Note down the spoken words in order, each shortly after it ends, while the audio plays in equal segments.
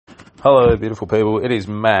Hello, beautiful people. It is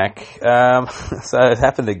Mac. So it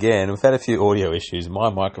happened again. We've had a few audio issues. My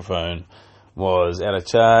microphone was out of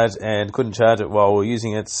charge and couldn't charge it while we were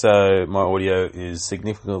using it, so my audio is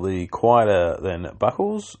significantly quieter than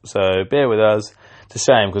Buckles. So bear with us. It's a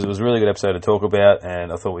shame because it was a really good episode to talk about,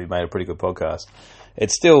 and I thought we made a pretty good podcast.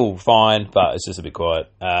 It's still fine, but it's just a bit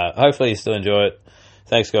quiet. Hopefully you still enjoy it.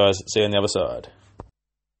 Thanks, guys. See you on the other side.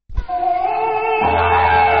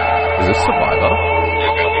 Is this Survivor?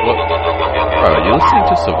 What? Bro, are you listening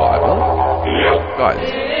to Survivor? Guys,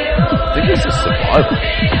 I think this is Survivor.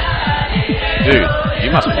 Dude,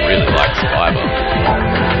 you must really like Survivor.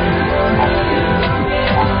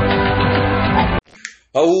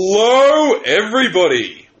 Hello,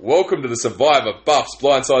 everybody! Welcome to the Survivor Buffs,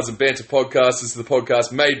 Blindsides and Banter podcast. This is the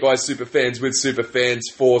podcast made by superfans with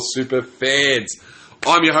superfans for superfans.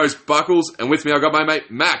 I'm your host, Buckles, and with me I've got my mate,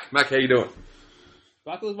 Mac. Mac, how you doing?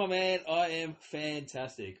 Buckles, my man, I am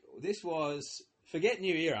fantastic. This was, forget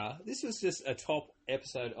New Era, this was just a top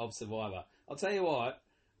episode of Survivor. I'll tell you what,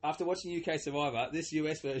 after watching UK Survivor, this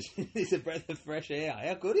US version is a breath of fresh air.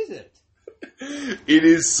 How good is it? It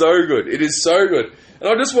is so good. It is so good. And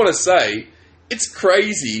I just want to say, it's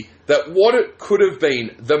crazy that what it could have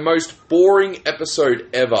been the most boring episode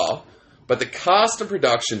ever, but the cast and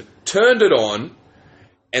production turned it on,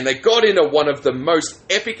 and they got into one of the most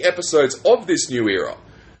epic episodes of this new era.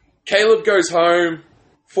 Caleb goes home,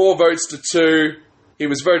 4 votes to 2. He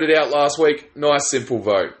was voted out last week. Nice, simple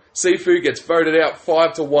vote. Sifu gets voted out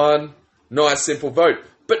 5 to 1. Nice, simple vote.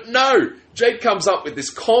 But no, Jake comes up with this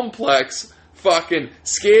complex, fucking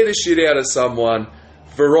scare the shit out of someone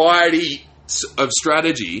variety of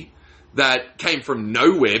strategy that came from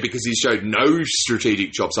nowhere because he showed no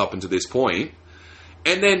strategic chops up until this point.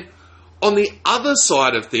 And then on the other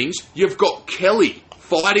side of things, you've got Kelly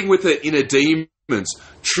fighting with her inner demons,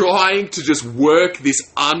 trying to just work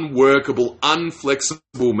this unworkable,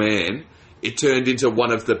 unflexible man. It turned into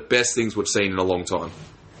one of the best things we've seen in a long time.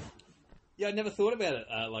 Yeah, I never thought about it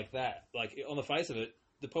like that. Like, on the face of it,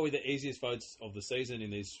 probably the easiest votes of the season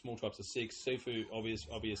in these small tribes of 6. Sifu,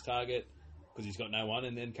 obvious target, because he's got no one.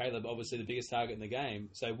 And then Caleb, obviously the biggest target in the game.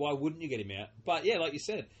 So why wouldn't you get him out? But yeah, like you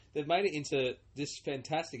said, they've made it into this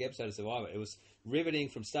fantastic episode of Survivor. It was riveting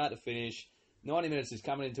from start to finish. 90 minutes is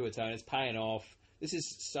coming into a tone. It's paying off. This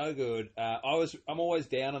is so good. I'm always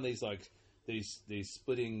down on these these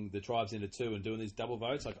splitting the tribes into 2 and doing these double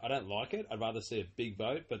votes. Like, I don't like it. I'd rather see a big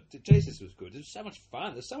vote. But Jesus, was good. There's so much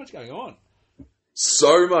fun. There's so much going on.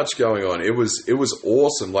 So much going on. It was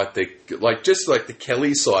awesome. Like the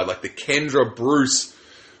Kelly side, like the Kendra Bruce.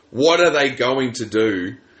 What are they going to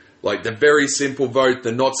do? Like the very simple vote,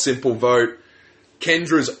 the not simple vote.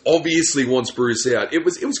 Kendra's obviously wants Bruce out. It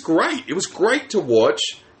was great. It was great to watch.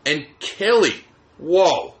 And Kelly,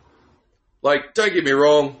 whoa. Like, don't get me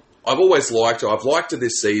wrong. I've always liked her. I've liked her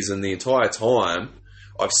this season the entire time.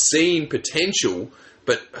 I've seen potential,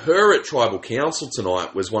 but her at Tribal Council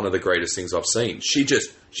tonight was one of the greatest things I've seen. She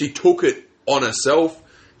took it on herself.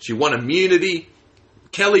 She won immunity.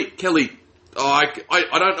 Kelly, I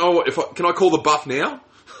don't know can I call the buff now?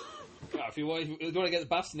 If you want to get the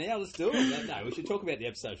buffs now, let's do it. No, we should talk about the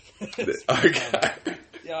episode first. Okay.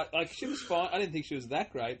 Yeah, like, she was fine. I didn't think she was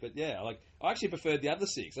that great, but yeah, like, I actually preferred the other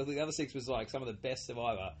 6. I think the other 6 was like some of the best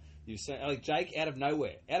Survivor you've seen. Like, Jake out of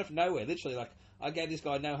nowhere, literally. Like, I gave this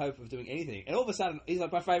guy no hope of doing anything, and all of a sudden he's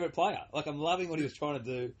like my favourite player. Like, I'm loving what he was trying to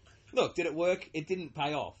do. Look, did it work? It didn't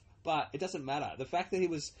pay off, but it doesn't matter. The fact that he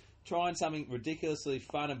was trying something ridiculously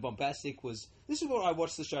fun and bombastic this is what I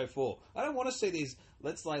watched the show for. I don't want to see these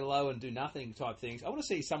let's lay low and do nothing type things. I want to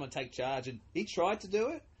see someone take charge, and he tried to do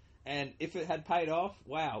it, and if it had paid off,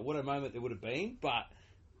 wow, what a moment it would have been. But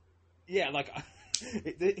yeah, like,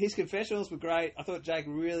 his confessionals were great. I thought Jake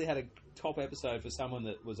really had a top episode for someone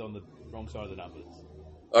that was on the wrong side of the numbers.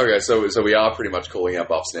 Okay, so we are pretty much calling our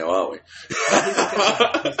buffs now, aren't we?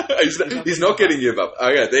 He's not getting you a buff.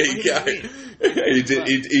 Okay, there you go.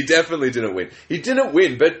 He definitely didn't win. He didn't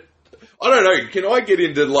win, but I don't know. Can I get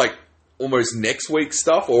into like almost next week's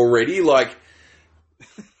stuff already? Like,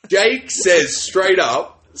 Jake says straight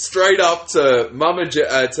up to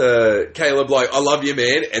to Caleb, like, I love you,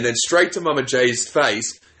 man, and then straight to Mama J's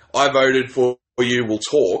face, I voted for you. We'll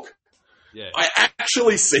talk. Yeah. I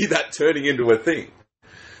actually see that turning into a thing.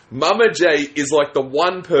 Mama J is like the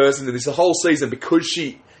one person in this whole season because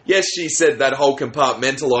she said that whole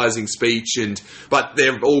compartmentalizing speech but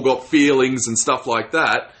they've all got feelings and stuff like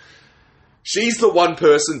that. She's the one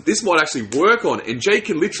person this might actually work on, and Jay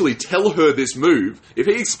can literally tell her this move. If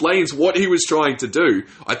he explains what he was trying to do,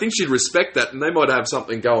 I think she'd respect that, and they might have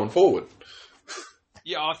something going forward.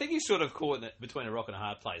 Yeah, I think he's sort of caught between a rock and a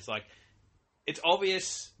hard place. Like, it's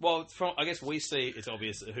obvious. Well, I guess we see it's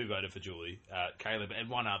obvious who voted for Julie, Caleb, and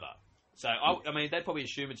one other. So I mean, they'd probably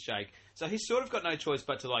assume it's Jake. So he's sort of got no choice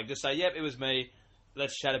but to like just say, "Yep, it was me.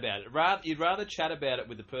 Let's chat about it." You'd rather chat about it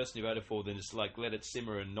with the person you voted for than just like let it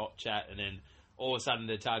simmer and not chat, and then all of a sudden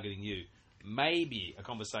they're targeting you. Maybe a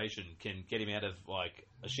conversation can get him out of like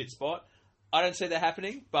a shit spot. I don't see that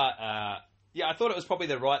happening, but yeah, I thought it was probably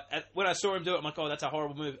the right. When I saw him do it, I'm like, oh, that's a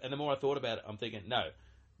horrible move. And the more I thought about it, I'm thinking, no,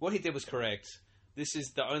 what he did was correct. This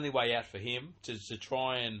is the only way out for him to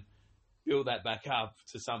try and build that back up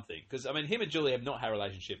to something. Because I mean, him and Julie have not had a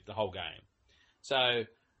relationship the whole game, so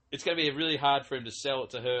it's going to be really hard for him to sell it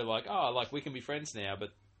to her like, oh, like we can be friends now, but.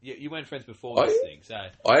 You weren't friends before this thing, so...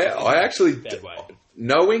 I actually... Bad way.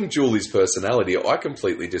 Knowing Julie's personality, I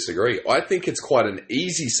completely disagree. I think it's quite an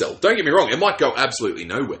easy sell. Don't get me wrong, it might go absolutely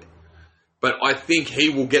nowhere. But I think he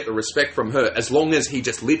will get the respect from her as long as he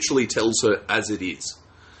just literally tells her as it is.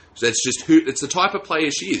 That's just it's the type of player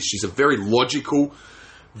she is. She's a very logical,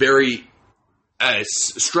 very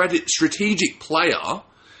strategic player.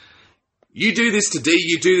 You do this to D,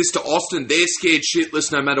 you do this to Austin, they're scared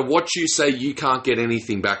shitless. No matter what you say, you can't get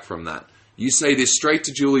anything back from that. You say this straight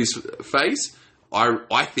to Julie's face,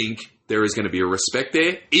 I think there is going to be a respect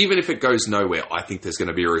there. Even if it goes nowhere, I think there's going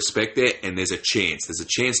to be a respect there, and there's a chance. There's a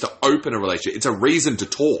chance to open a relationship. It's a reason to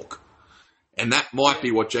talk. And that might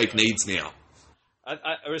be what Jake needs now.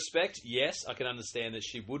 I respect, yes, I can understand that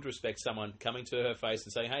she would respect someone coming to her face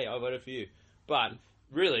and saying, hey, I voted for you. But...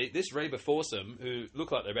 really, this Reba foursome, who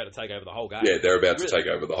look like they're about to take over the whole game. Yeah, they're about to take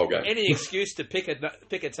over the whole game. Any excuse to pick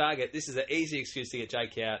a target, this is an easy excuse to get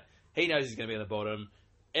Jake out. He knows he's going to be on the bottom.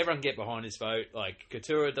 Everyone can get behind his vote. Like,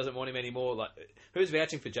 Couture doesn't want him anymore. Like, who's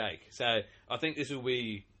vouching for Jake? So, I think this will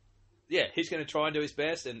be... yeah, he's going to try and do his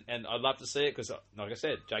best, and I'd love to see it, because, like I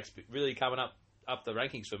said, Jake's really coming up the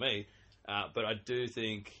rankings for me. But I do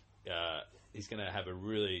think he's going to have a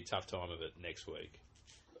really tough time of it next week.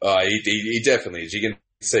 He definitely is. You can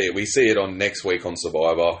see it. We see it on next week on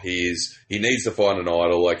Survivor. He needs to find an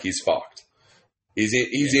idol. Like, he's fucked.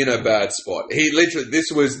 He's in a bad spot. He literally this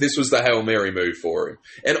was the Hail Mary move for him,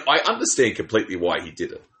 and I understand completely why he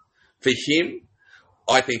did it. For him,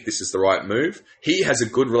 I think this is the right move. He has a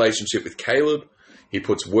good relationship with Caleb. He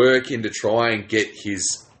puts work in to try and get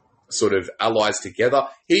his sort of allies together.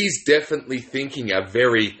 He's definitely thinking a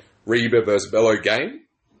very Reba versus Bello game.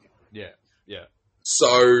 Yeah.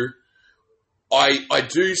 So, I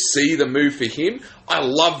do see the move for him. I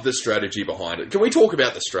love the strategy behind it. Can we talk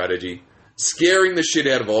about the strategy? Scaring the shit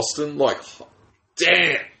out of Austin? Like,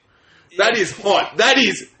 damn. That is hot. That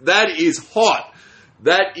is hot.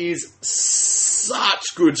 That is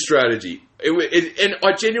such good strategy. And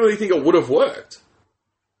I genuinely think it would have worked.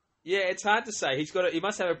 Yeah, it's hard to say. He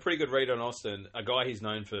must have a pretty good read on Austin, a guy he's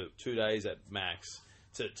known for 2 days at max,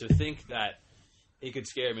 to think that he could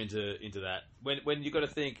scare him into that. When you got to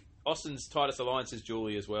think Austin's tightest alliance is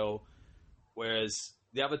Julie as well, whereas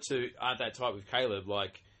the other two aren't that tight with Caleb.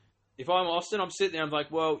 Like, if I'm Austin, I'm sitting there, I'm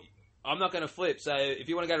like, well, I'm not going to flip. So if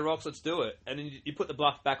you want to go to Rocks, let's do it. And then you put the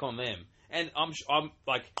bluff back on them. And I'm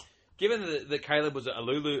like, given that Caleb was a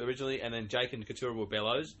Lulu originally, and then Jake and Couture were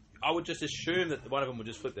Bellows, I would just assume that one of them would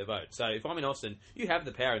just flip their vote. So if I'm in Austin, you have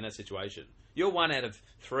the power in that situation. You're 1 out of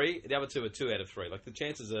 3. The other two are 2 out of 3. Like, the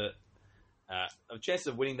chances are. Chances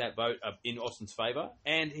of winning that vote are in Austin's favour,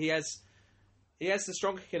 and he has the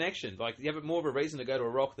stronger connection. Like, you have more of a reason to go to a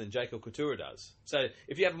Rock than Jake or Couture does. So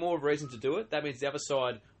if you have more of a reason to do it, that means the other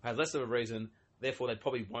side has less of a reason. Therefore, they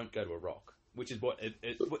probably won't go to a Rock, which is what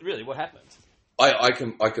happens.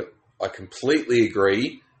 I completely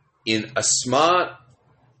agree. In a smart,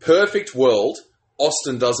 perfect world,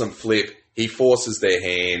 Austin doesn't flip. He forces their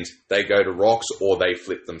hand, they go to Rocks, or they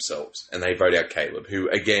flip themselves, and they vote out Caleb, who,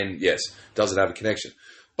 again, yes, doesn't have a connection.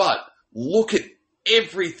 But look at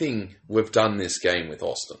everything we've done this game with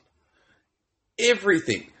Austin.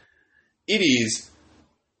 Everything. He's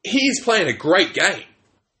playing a great game,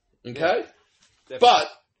 okay? Yeah, but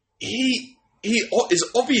he is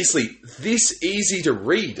obviously this easy to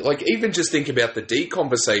read. Like, even just think about the D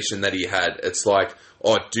conversation that he had. It's like,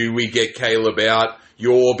 oh, do we get Caleb out?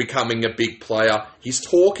 You're becoming a big player. He's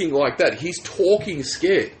talking like that. He's talking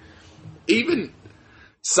scared. Even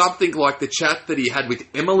something like the chat that he had with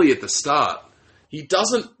Emily at the start. He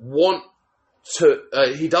doesn't want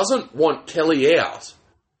Kelly out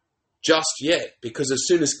just yet, because as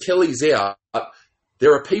soon as Kelly's out,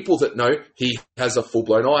 there are people that know he has a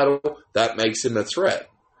full-blown idol. That makes him a threat.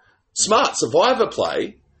 Smart survivor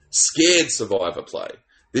play, scared survivor play.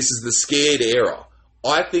 This is the scared era.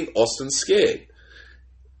 I think Austin's scared.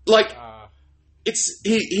 Like,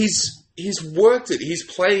 he's he's worked it. He's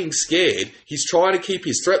playing scared. He's trying to keep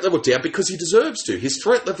his threat level down because he deserves to. His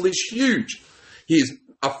threat level is huge. He is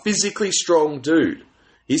a physically strong dude.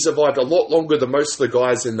 He survived a lot longer than most of the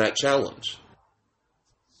guys in that challenge.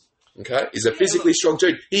 Okay? He's a physically strong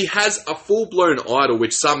dude. He has a full-blown idol,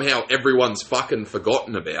 which somehow everyone's fucking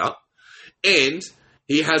forgotten about. And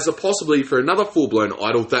he has a possibility for another full-blown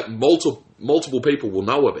idol that multiple people will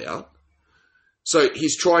know about. So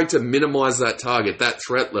he's trying to minimize that target, that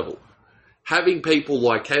threat level. Having people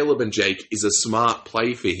like Caleb and Jake is a smart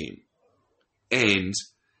play for him. And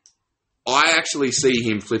I actually see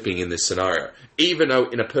him flipping in this scenario, even though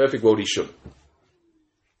in a perfect world he shouldn't.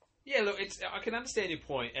 Yeah, look, I can understand your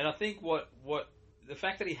point, and I think what the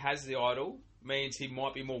fact that he has the idol means he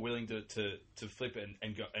might be more willing to flip it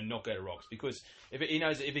and not go to rocks, because he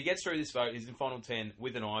knows that if he gets through this vote, he's in final 10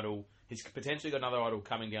 with an idol. He's potentially got another idol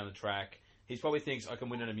coming down the track. He probably thinks I can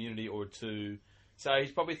win an immunity or two, so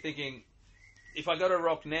he's probably thinking, if I go to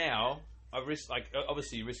rock now, I risk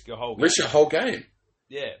obviously you risk your whole game. Risk your whole game.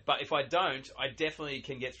 Yeah, but if I don't, I definitely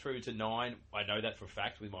can get through to 9. I know that for a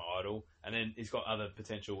fact with my idol. And then he's got other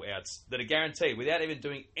potential outs that are guaranteed without even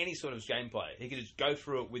doing any sort of gameplay. He can just go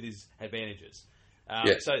through it with his advantages.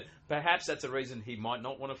 So perhaps that's a reason he might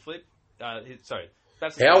not want to flip.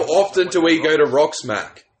 How often do we go to rocks,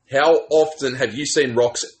 Mac? How often have you seen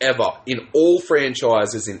rocks ever? In all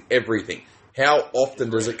franchises, in everything. How often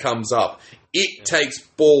does it comes up? It takes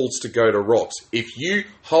balls to go to rocks. If you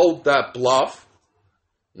hold that bluff...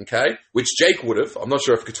 Okay, which Jake would have. I'm not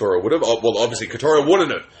sure if Katura would have. Oh, well, obviously Katura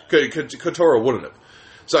wouldn't have. Katura wouldn't have.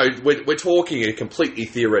 So we're talking a completely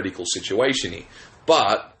theoretical situation here.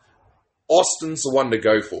 But Austin's the one to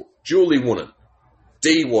go for. Julie wouldn't.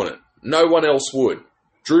 Dee wouldn't. No one else would.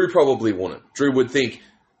 Drew probably wouldn't. Drew would think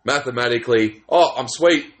mathematically, oh, I'm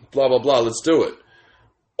sweet, blah, blah, blah, let's do it.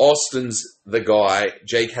 Austin's the guy.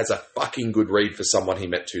 Jake has a fucking good read for someone he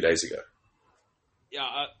met 2 days ago. Yeah,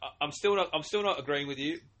 I'm still not agreeing with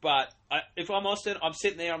you. But if I'm Austin, I'm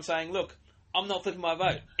sitting there. I'm saying, look, I'm not flipping my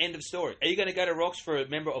vote. End of story. Are you going to go to rocks for a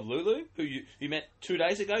member of Lulu who you met 2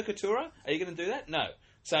 days ago, Katura? Are you going to do that? No.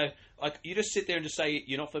 So you just sit there and just say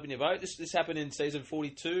you're not flipping your vote. This happened in season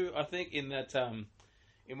 42, I think, in that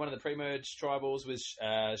in one of the pre-merge tribals with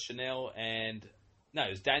Chanel and it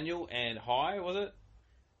was Daniel and High, was it?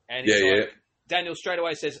 And Daniel straight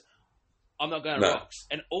away says, I'm not going to rocks.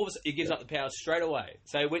 And all of a sudden, he gives up the power straight away.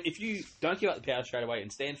 So if you don't give up the power straight away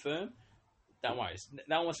and stand firm, don't worry.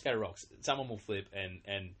 No one wants to go to rocks. Someone will flip,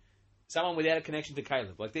 and someone without a connection to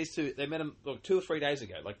Caleb. Like these two, they met him 2 or 3 days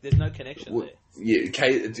ago. Like there's no connection there. Yeah,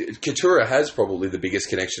 Katura has probably the biggest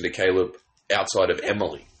connection to Caleb outside of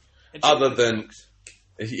Emily. Other than...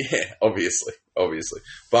 Yeah, obviously.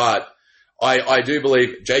 But I do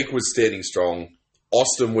believe Jake was standing strong.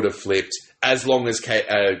 Austin would have flipped as long as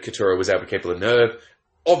Katura was able to keep a nerve.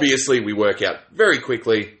 Obviously, we work out very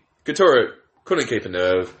quickly. Katura couldn't keep a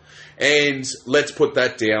nerve. And let's put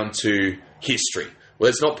that down to history.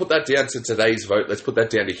 Let's not put that down to today's vote. Let's put that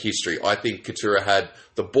down to history. I think Katura had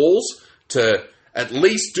the balls to at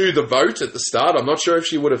least do the vote at the start. I'm not sure if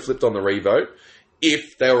she would have flipped on the revote.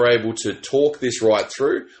 If they were able to talk this right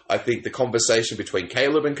through, I think the conversation between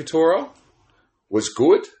Caleb and Katura was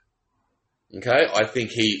good. Okay, I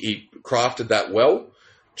think he crafted that well.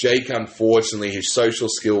 Jake, unfortunately, his social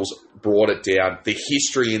skills brought it down. The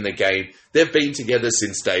history in the game, they've been together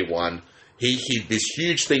since day one. He this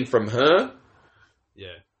huge thing from her. Yeah,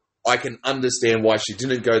 I can understand why she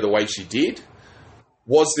didn't go the way she did.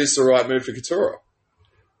 Was this the right move for Katura?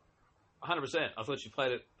 100%. I thought she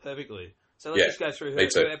played it perfectly. So let's just go through her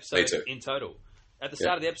episode in total. At the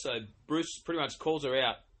start of the episode, Bruce pretty much calls her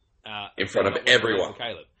out in front of everyone.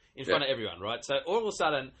 Caleb. In front of everyone, right? So all of a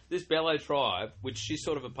sudden, this Bello tribe, which she's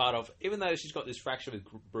sort of a part of, even though she's got this fracture with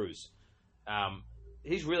Bruce,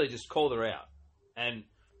 he's really just called her out. And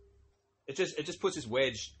it just puts this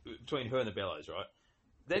wedge between her and the Bellows, right?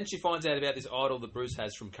 Then she finds out about this idol that Bruce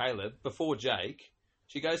has from Caleb before Jake.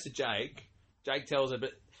 She goes to Jake. Jake tells her,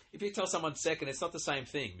 but if you tell someone second, it's not the same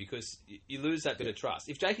thing because you lose that bit of trust.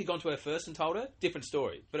 If Jake had gone to her first and told her, different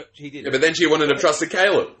story. But he didn't. Yeah, but then she wanted to trust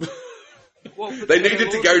Caleb. Well, they needed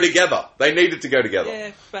to go together.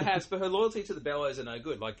 Yeah, perhaps, but her loyalty to the Bellows are no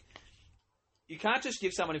good. Like, you can't just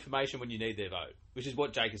give someone information when you need their vote, which is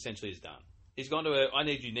what Jake essentially has done. He's gone to her, I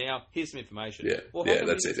need you now, here's some information. Yeah,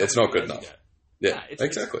 that's it. It's not good enough. Ago? Yeah,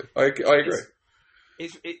 exactly. I agree.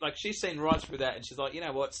 Like, she's seen right through that, and she's like, you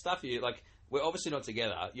know what, stuff you. Like, we're obviously not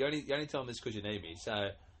together. You only tell me this because you need me, so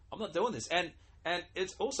I'm not doing this. And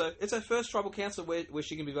it's her first tribal council where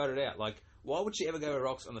she can be voted out. Like, why would she ever go to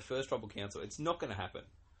rocks on the first tribal council? It's not going to happen.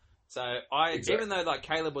 So even though like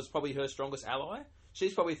Caleb was probably her strongest ally,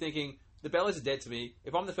 she's probably thinking, the Bellas are dead to me.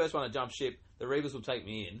 If I'm the first one to jump ship, the Reavers will take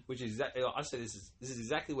me in, which is exactly. I say this is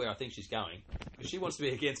exactly where I think she's going because she wants to be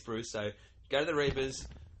against Bruce. So go to the Reavers.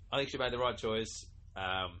 I think she made the right choice.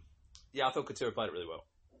 Yeah, I thought Couture played it really well.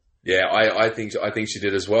 Yeah, I think she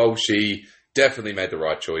did as well. She definitely made the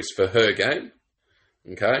right choice for her game.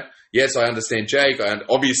 Okay. Yes, I understand Jake. I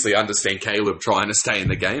obviously understand Caleb trying to stay in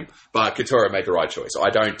the game, but Couture made the right choice. I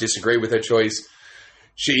don't disagree with her choice.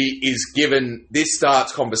 She is given, this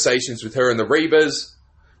starts conversations with her and the Reavers.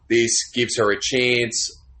 This gives her a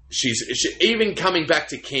chance. She even coming back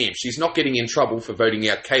to camp, she's not getting in trouble for voting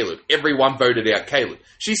out Caleb. Everyone voted out Caleb.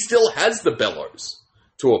 She still has the Bellows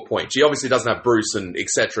to a point. She obviously doesn't have Bruce and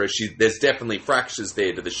etc. There's definitely fractures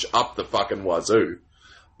there to up the fucking wazoo.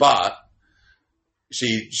 But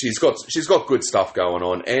she's got good stuff going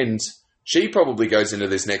on, and she probably goes into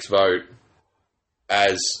this next vote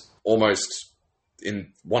as almost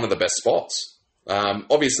in one of the best spots.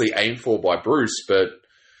 Obviously aimed for by Bruce, but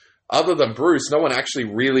other than Bruce, no one actually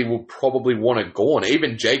really will probably want to go on.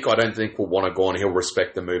 Even Jake, I don't think will want to go on. He'll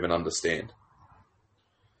respect the move and understand.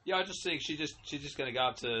 Yeah, I just think she's just going to go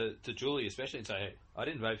up to Julie, especially, and say, "Hey, I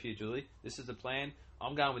didn't vote for you, Julie. This is the plan.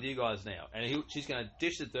 I'm going with you guys now." And she's going to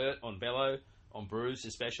dish the dirt on Bello, on Bruce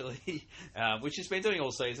especially, which she's been doing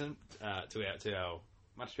all season to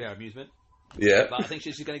our amusement. Yeah. But I think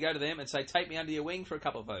she's going to go to them and say, "Take me under your wing for a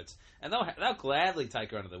couple of votes," and they'll gladly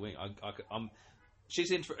take her under the wing. She's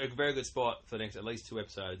in for a very good spot for the next at least 2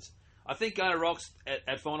 episodes. I think going to Rocks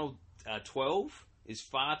at final 12 is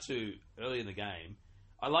far too early in the game.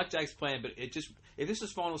 I like Jake's plan, but if this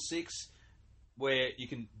was final 6 where you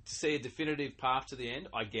can see a definitive path to the end,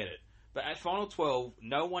 I get it. But at final 12,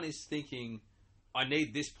 no one is thinking, I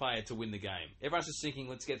need this player to win the game. Everyone's just thinking,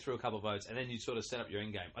 let's get through a couple of votes, and then you sort of set up your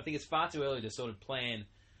end game. I think it's far too early to sort of plan,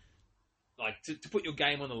 like, to put your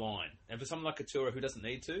game on the line. And for someone like Couture who doesn't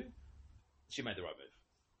need to, she made the right move.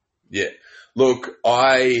 Yeah. Look,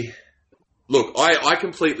 I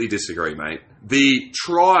completely disagree, mate. The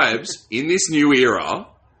tribes in this new era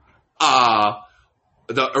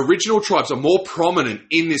the original tribes are more prominent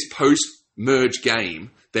in this post-merge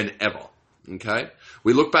game than ever. Okay?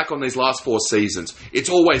 We look back on these last 4 seasons. It's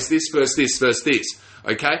always this versus this versus this.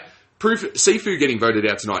 Okay? Proof, Sifu getting voted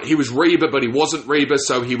out tonight. He was Reba, but he wasn't Reba,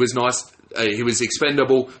 so he was nice. He was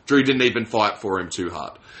expendable. Drew didn't even fight for him too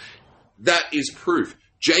hard. That is proof.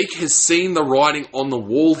 Jake has seen the writing on the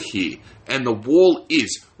wall here, and the wall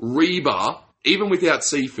is Reba, even without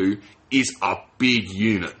Sifu, is a big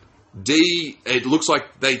unit. D, it looks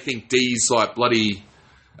like they think D's like bloody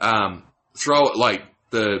like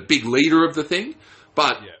the big leader of the thing,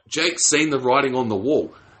 but yeah. Jake's seen the writing on the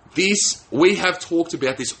wall. We have talked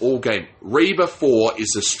about this all game. Reba 4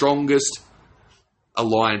 is the strongest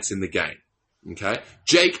alliance in the game. Okay?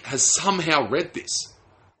 Jake has somehow read this.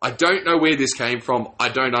 I don't know where this came from. I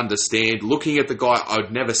don't understand. Looking at the guy, I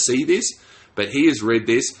would never see this, but he has read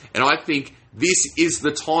this, and I think this is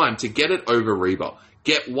the time to get it over Reba.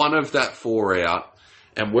 Get one of that 4 out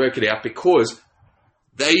and work it out, because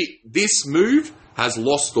this move has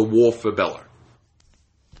lost the war for Bello.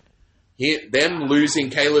 Them losing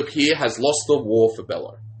Caleb here has lost the war for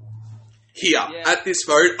Bello. Here, at this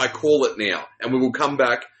vote, I call it now, and we will come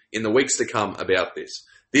back in the weeks to come about this.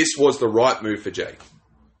 This was the right move for Jake.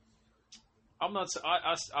 I'm not.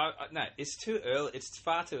 No, it's too early. It's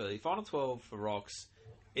far too early. Final 12 for Rocks.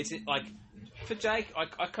 It's like for Jake,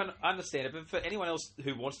 I kind of understand it, but for anyone else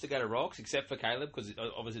who wants to go to Rocks, except for Caleb, because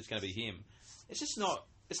obviously it's going to be him, it's just not.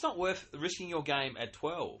 It's not worth risking your game at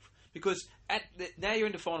 12, because now you're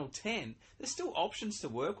into final 10. There's still options to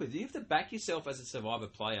work with. You have to back yourself as a Survivor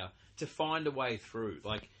player to find a way through.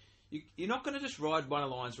 Like you're not going to just ride one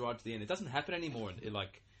alliance right to the end. It doesn't happen anymore. It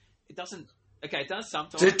doesn't. Okay, it does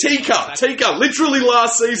sometimes. Tika, literally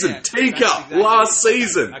last season. Yeah, exactly. Last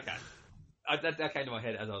season. Okay. That came to my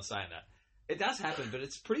head as I was saying that. It does happen, but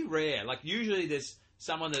it's pretty rare. Like, usually there's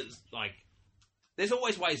someone that's, like... There's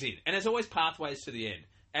always ways in, and there's always pathways to the end.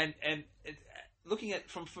 And looking at...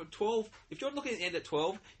 From 12... If you're looking at the end at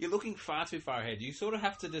 12, you're looking far too far ahead. You sort of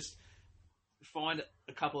have to just find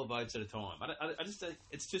a couple of votes at a time. I just...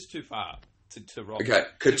 It's just too far to rock. Okay,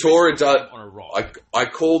 Couture does... On a rock. I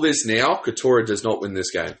call this now, Couture does not win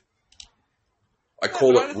this game. I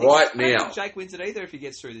call it right now. I don't think Jake wins it either if he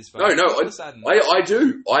gets through this vote. No, I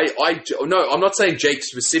do. No, I'm not saying Jake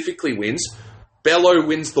specifically wins. Bello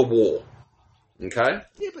wins the war. Okay?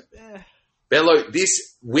 Yeah, but... Bello, this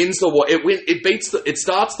wins the war. It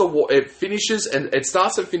starts the war. It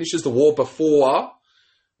starts and finishes the war before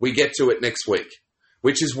we get to it next week,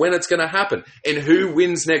 which is when it's going to happen. And who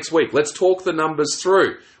wins next week? Let's talk the numbers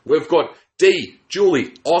through. We've got D,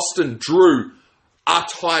 Julie, Austin, Drew, a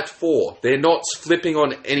tight four. They're not flipping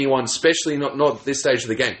on anyone, especially not at this stage of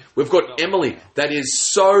the game. We've got Emily that is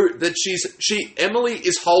so that Emily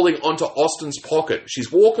is holding onto Austin's pocket.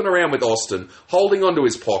 She's walking around with Austin, holding onto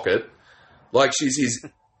his pocket like she's his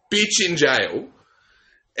bitch in jail,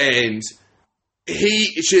 and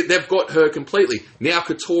they've got her completely. Now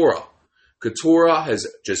Katurah has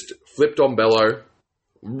just flipped on Bello.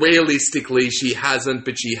 Realistically, she hasn't,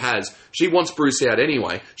 but she has. She wants Bruce out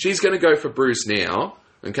anyway. She's going to go for Bruce now.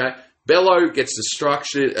 Okay, Bello gets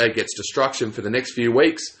destruction for the next few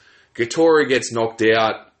weeks. Katurah gets knocked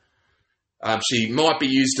out. She might be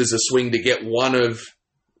used as a swing to get one of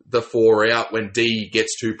the four out when D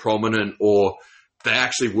gets too prominent, or they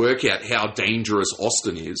actually work out how dangerous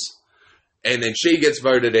Austin is. And then she gets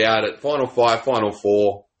voted out at final 5, final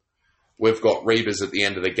 4. We've got Reavers at the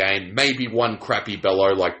end of the game. Maybe one crappy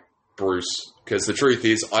Bello like Bruce. Because the truth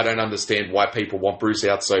is, I don't understand why people want Bruce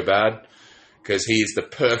out so bad. Because he is the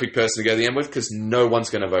perfect person to go to the end with, because no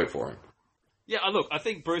one's going to vote for him. Yeah, look, I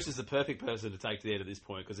think Bruce is the perfect person to take to the end at this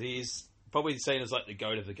point, because he's probably seen as like the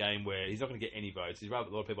goat of the game, where he's not going to get any votes. He's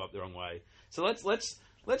rubbed a lot of people up the wrong way. So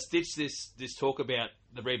let's ditch this talk about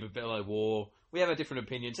the Reaver-Bello war. We have our different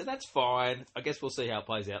opinions, and that's fine. I guess we'll see how it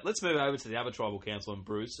plays out. Let's move over to the other tribal council and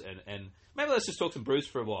Bruce, and maybe let's just talk to Bruce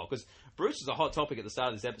for a while, because Bruce was a hot topic at the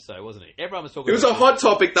start of this episode, wasn't he? Everyone was talking about It was a hot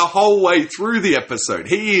topic the whole way through the episode.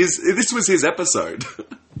 This was his episode.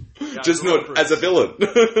 Just not Bruce as a villain.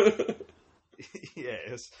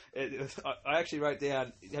 Yes. I actually wrote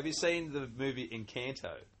down, have you seen the movie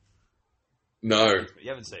Encanto? No. You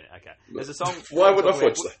haven't seen it? Okay. There's a song... Why would I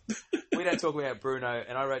watch that? We don't talk about Bruno,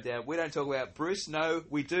 and I wrote down, we don't talk about Bruce. No,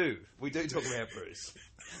 we do. We do talk about Bruce.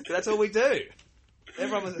 But that's all we do.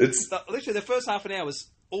 Everyone was... Literally, the first half an hour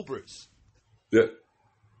was all Bruce. Yeah.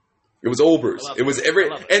 It was all Bruce. It was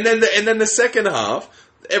every... And then the second half,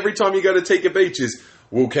 every time you go to Tika Beach is,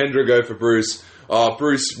 will Kendra go for Bruce? Oh,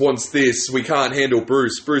 Bruce wants this. We can't handle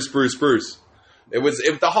Bruce. Bruce. The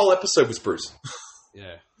whole episode was Bruce.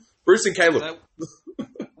 Yeah. Bruce and Caleb.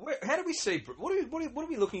 How do we see? What are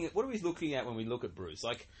we looking at? What are we looking at when we look at Bruce?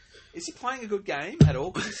 Like, is he playing a good game at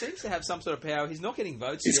all? Because he seems to have some sort of power. He's not getting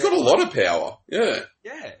votes. He's got a lot of power. Yeah.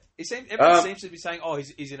 Yeah. Everyone seems to be saying, "Oh,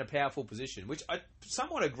 he's in a powerful position," which I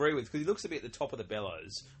somewhat agree with, because he looks to be at the top of the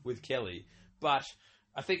bellows with Kelly. But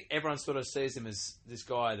I think everyone sort of sees him as this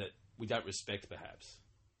guy that we don't respect, perhaps.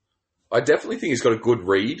 I definitely think he's got a good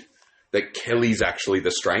read that Kelly's actually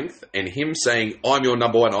the strength, and him saying, "I'm your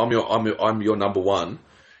number one. I'm your number one,"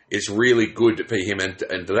 is really good for him,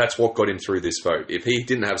 and that's what got him through this vote. If he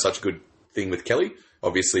didn't have such a good thing with Kelly,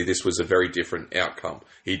 obviously this was a very different outcome.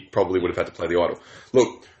 He probably would have had to play the idol.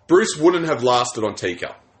 Look, Bruce wouldn't have lasted on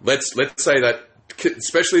Tika. Let's say that,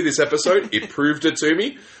 especially this episode, it proved it to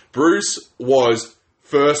me. Bruce was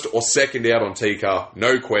first or second out on Tika,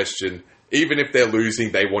 no question. Even if they're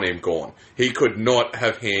losing, they want him gone. He could not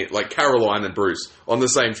have like Caroline and Bruce on the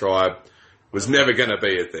same tribe. Was never going to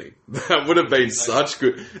be a thing. That would have been such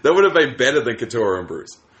good. That would have been better than Katurah and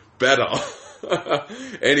Bruce. Better.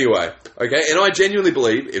 Anyway, okay. And I genuinely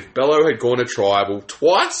believe if Bello had gone to tribal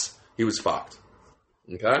twice, he was fucked.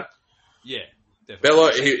 Okay. Yeah. Definitely. Bello,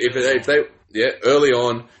 if they early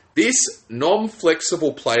on, this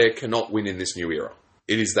non-flexible player cannot win in this new era.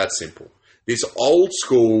 It is that simple. This old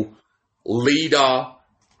school leader,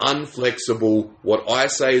 unflexible, what I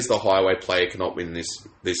say is the highway player cannot win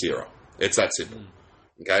this era. It's that simple.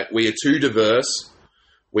 Okay, we are too diverse.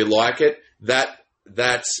 We like it. That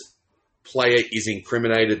player is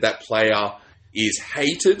incriminated. That player is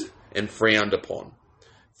hated and frowned upon.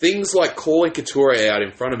 Things like calling Katurah out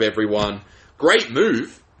in front of everyone. Great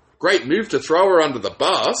move to throw her under the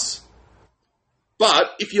bus.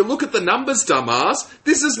 But if you look at the numbers, dumbass,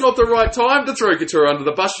 this is not the right time to throw Katurah under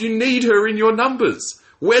the bus. You need her in your numbers,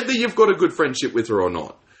 whether you've got a good friendship with her or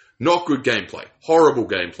not. Not good gameplay. Horrible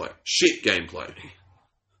gameplay. Shit gameplay.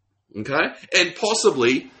 Okay? And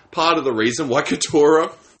possibly part of the reason why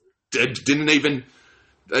Katurah didn't even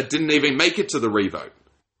make it to the revote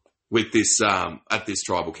with this at this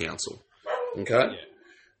tribal council. Okay? Yeah.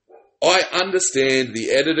 I understand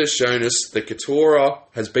the editor's shown us that Katurah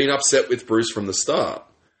has been upset with Bruce from the start.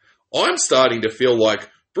 I'm starting to feel like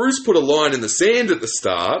Bruce put a line in the sand at the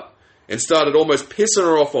start and started almost pissing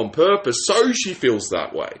her off on purpose so she feels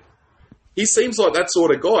that way. He seems like that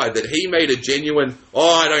sort of guy that he made a genuine,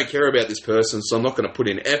 I don't care about this person, so I'm not going to put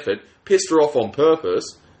in effort, pissed her off on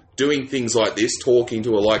purpose, doing things like this, talking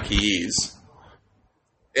to her like he is,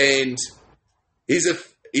 and he's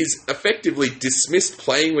effectively dismissed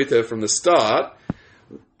playing with her from the start,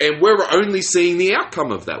 and we're only seeing the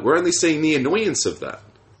outcome of that. We're only seeing the annoyance of that.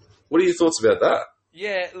 What are your thoughts about that?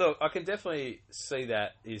 Yeah, look, I can definitely see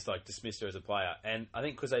that he's like dismissed her as a player, and I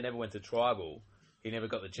think because they never went to tribal, he never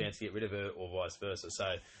got the chance to get rid of her, or vice versa.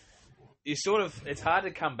 So you sort of, it's hard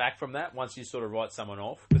to come back from that once you sort of write someone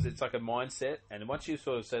off, because it's like a mindset, and once you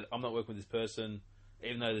sort of said, I'm not working with this person,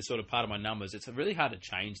 even though they're sort of part of my numbers, it's really hard to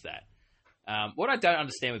change that. What I don't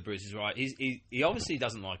understand with Bruce is, right, he obviously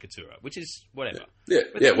doesn't like Katura, which is whatever.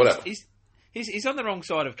 Yeah, whatever. He's on the wrong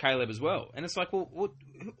side of Caleb as well. And it's like, well, what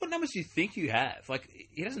numbers do you think you have? Like,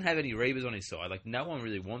 he doesn't have any Reavers on his side. Like, no one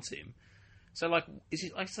really wants him. So, like,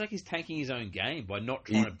 it's like he's tanking his own game by not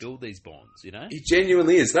trying to build these bonds, you know? He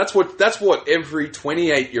genuinely is. That's what every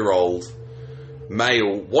 28-year-old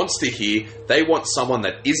male wants to hear. They want someone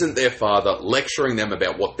that isn't their father lecturing them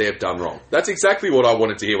about what they've done wrong. That's exactly what I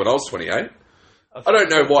wanted to hear when I was 28. I don't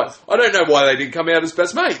know why they didn't come out as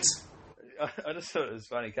best mates. I just thought it was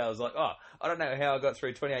funny. Carl was like, I don't know how I got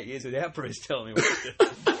through 28 years without Bruce telling me what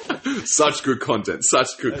to do. Such good content.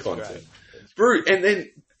 That's content. Bruce, and then,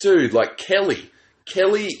 dude, like Kelly.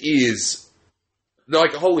 Kelly is,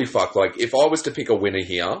 like, holy fuck. Like, if I was to pick a winner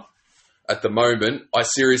here, at the moment,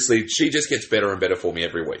 she just gets better and better for me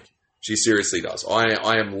every week. She seriously does.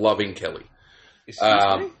 I am loving Kelly.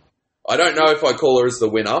 I don't know if I call her as the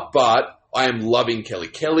winner, but I am loving Kelly.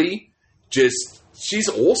 Kelly, she's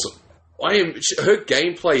awesome. Her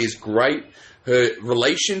gameplay is great. Her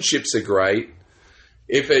relationships are great.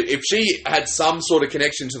 If she had some sort of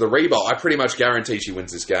connection to the Reba, I pretty much guarantee she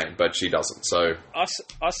wins this game, but she doesn't. So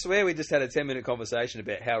I swear we just had a 10-minute conversation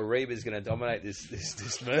about how Reba's going to dominate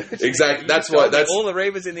this merge. Exactly. That's all the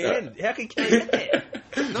Rebas in the end. How can Kelly get there?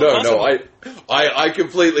 No, I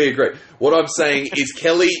completely agree. What I'm saying is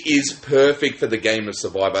Kelly is perfect for the game of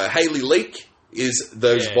Survivor. Haley Leak is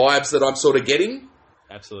those vibes that I'm sort of getting.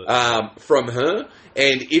 Absolutely. From her.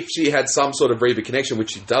 And if she had some sort of Reba connection,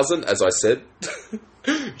 which she doesn't, as I said,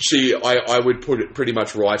 I would pretty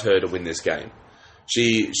much write her to win this game.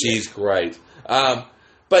 She's great.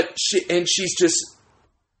 But she's just,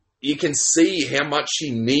 you can see how much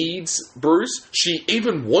she needs Bruce. She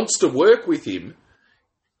even wants to work with him.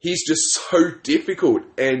 He's just so difficult,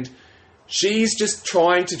 and she's just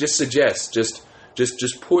trying to suggest,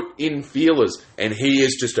 just put in feelers, and he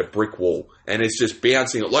is just a brick wall, and it's just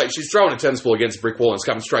bouncing. Like, she's throwing a tennis ball against a brick wall, and it's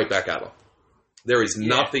coming straight back at her. There is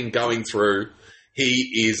nothing going through.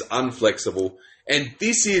 He is unflexible, and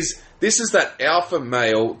this is that alpha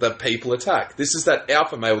male that people attack. This is that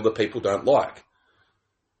alpha male that people don't like.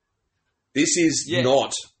 This is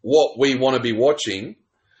not what we want to be watching.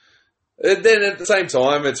 And then at the same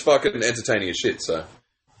time, it's fucking entertaining as shit. So,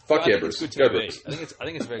 fuck yeah, Bruce. Go Bruce. I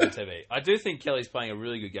think it's very good TV. I do think Kelly's playing a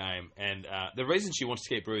really good game, and the reason she wants to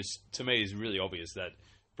keep Bruce, to me, is really obvious. That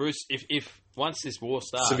Bruce, if once this war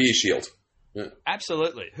starts, severe shield. Yeah.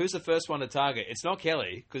 Absolutely. Who's the first one to target? It's not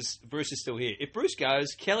Kelly, because Bruce is still here. If Bruce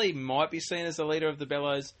goes, Kelly might be seen as the leader of the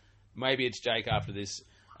Bellows. Maybe it's Jake after this.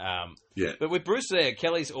 But with Bruce there,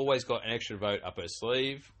 Kelly's always got an extra vote up her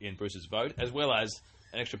sleeve in Bruce's vote, as well as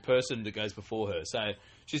an extra person that goes before her. So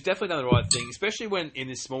she's definitely done the right thing, especially when in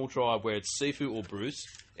this small tribe where it's Sifu or Bruce.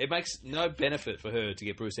 It makes no benefit for her to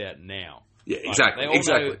get Bruce out now. Yeah, exactly. They all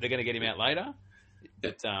know they're going to get him out later.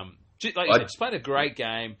 But like you said, she's played a great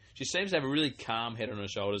game. She seems to have a really calm head on her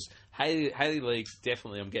shoulders. Haley League,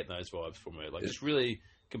 definitely, I'm getting those vibes from her. Like, just really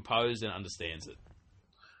composed and understands it.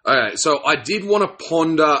 Okay, so I did want to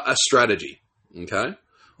ponder a strategy, okay?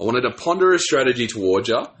 I wanted to ponder a strategy towards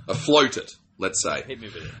you. I float it, let's say. Hit me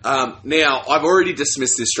with it. Now, I've already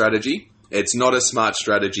dismissed this strategy. It's not a smart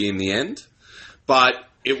strategy in the end, but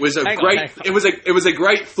it was it was a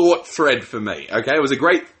great thought thread for me, okay? It was a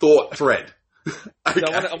great thought thread. Okay.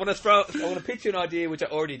 So I want to pitch you an idea which I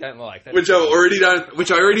already don't like. Which I already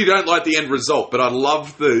don't like the end result, but I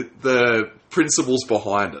love the principles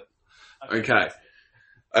behind it. Okay.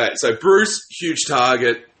 Alright, so Bruce, huge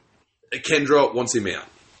target. Kendra wants him out.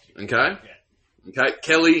 Okay? Yeah. Okay.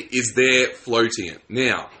 Kelly is there floating it.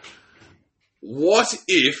 Now, what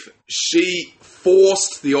if she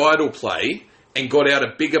forced the idol play and got out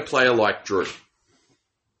a bigger player like Drew?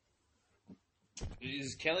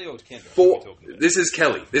 Is Kelly or Kendra? This is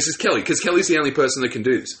Kelly. Because Kelly's the only person that can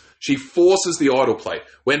do this. She forces the idol play.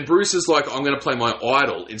 When Bruce is like, I'm going to play my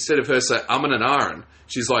idol, instead of her say, Amin and Aaron,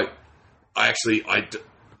 she's like,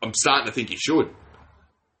 I'm starting to think you should.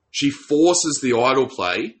 She forces the idol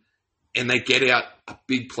play, and they get out a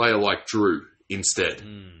big player like Drew instead.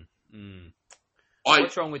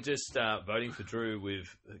 What's wrong with just voting for Drew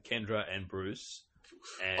with Kendra and Bruce?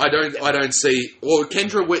 I don't see. Well,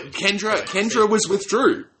 Kendra was with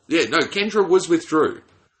Drew. Yeah, no, Kendra was with Drew.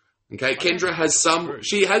 Okay, Kendra has some.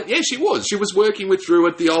 She had. Yeah, she was. She was working with Drew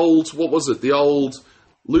at the old. What was it? The old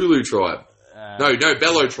Lulu tribe. No,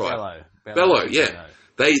 Bello tribe. Bello, yeah.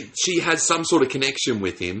 No. She has some sort of connection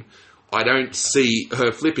with him. I don't see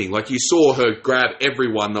her flipping. Like, you saw her grab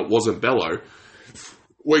everyone that wasn't Bello.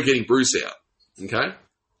 We're getting Bruce out. Okay?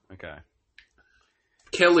 Okay.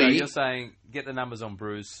 Kelly... So you're saying, get the numbers on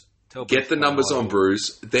Bruce. Get the numbers on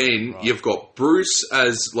Bruce. Then you've got Bruce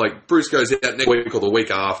as, like, Bruce goes out next week or the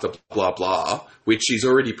week after, blah, blah, which she's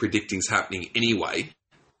already predicting's happening anyway.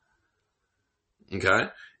 Okay?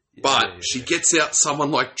 But she gets out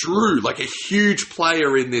someone like Drew, like a huge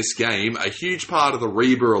player in this game, a huge part of the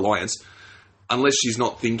Reba Alliance, unless she's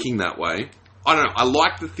not thinking that way. I don't know. I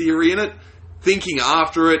like the theory in it. Thinking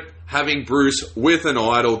after it, having Bruce with an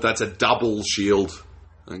idol, that's a double shield.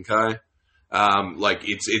 Okay? Like,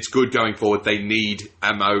 it's good going forward. They need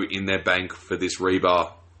ammo in their bank for this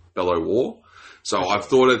Reba Bello war. So I've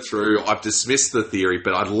thought it through. I've dismissed the theory,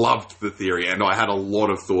 but I loved the theory, and I had a lot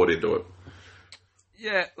of thought into it.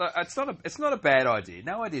 Yeah, look, it's not a bad idea.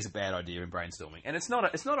 No idea is a bad idea in brainstorming, and it's not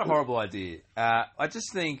a horrible idea. I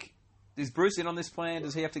just think, is Bruce in on this plan?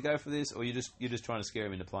 Does he have to go for this, or you're just trying to scare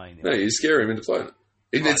him into playing it? No, you scare him into playing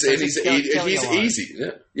it. Right, so he's Kelly easy. Yeah.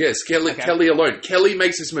 Yes, Kelly alone. Kelly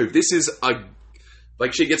makes this move. This is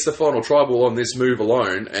like she gets the final tribal on this move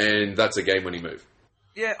alone, and that's a game-winning move.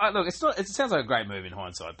 Yeah, look, it's not. It sounds like a great move in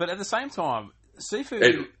hindsight, but at the same time,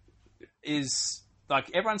 Sifu is.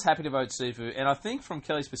 Like, everyone's happy to vote Sifu, and I think from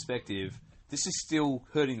Kelly's perspective, this is still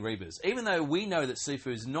hurting Rebas. Even though we know that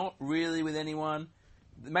Sifu is not really with anyone,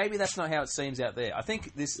 maybe that's not how it seems out there. I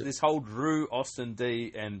think this whole Drew, Austin,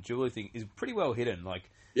 D, and Julie thing is pretty well hidden. Like,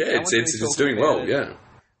 yeah, it's doing well, yeah.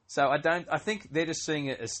 So I think they're just seeing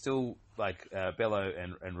it as still, like, Bello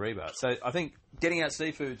and Reba. So I think getting out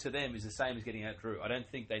Sifu to them is the same as getting out Drew. I don't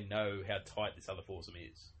think they know how tight this other foursome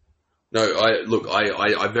is. No,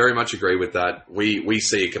 I very much agree with that. We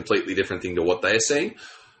see a completely different thing to what they're seeing.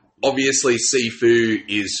 Obviously, Sifu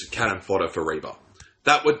is cannon fodder for Reba.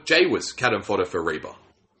 Jay was cannon fodder for Reba.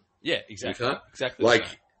 Yeah, exactly. Okay? Exactly.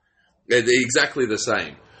 Like, they're exactly the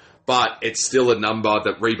same. But it's still a number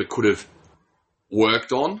that Reba could have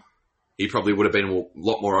worked on. He probably would have been a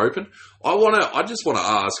lot more open. I just want to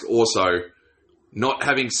ask also, not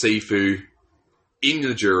having Sifu in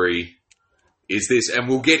the jury is this, and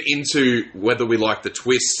we'll get into whether we like the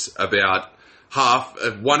twists about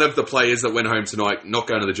one of the players that went home tonight not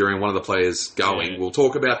going to the jury and one of the players going. Yeah. We'll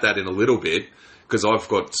talk about that in a little bit because I've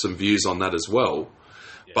got some views on that as well.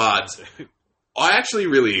 Yeah, but I actually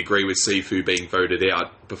really agree with Sifu being voted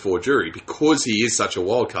out before jury because he is such a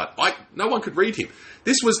wild card. No one could read him.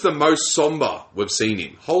 This was the most somber we've seen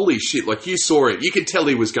him. Holy shit. Like, you saw it. You could tell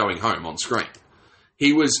he was going home on screen.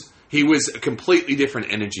 He was a completely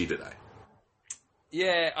different energy today.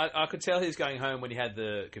 Yeah, I could tell he was going home when he had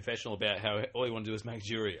the confessional about how all he wanted to do was make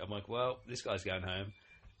jury. I'm like, well, this guy's going home.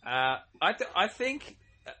 I think,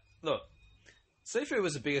 look, Sifu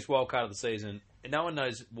was the biggest wild card of the season, and no one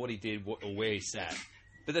knows what he did or where he sat.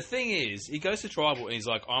 But the thing is, he goes to tribal and he's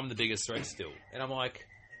like, I'm the biggest threat still. And I'm like,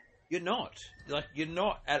 you're not. Like, you're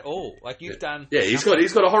not at all. Like, you've done... Yeah, he's got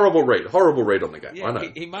a horrible read on the game. Yeah, I know.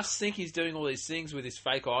 He must think he's doing all these things with his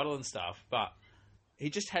fake idol and stuff, but... he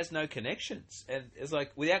just has no connections. And it's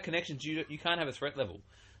like, without connections, you can't have a threat level.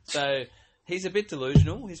 So he's a bit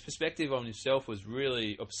delusional. His perspective on himself was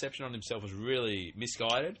really, or perception on himself was really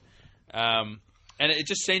misguided. And it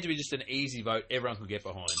just seemed to be just an easy vote everyone could get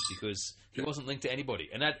behind because he wasn't linked to anybody.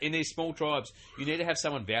 And that in these small tribes, you need to have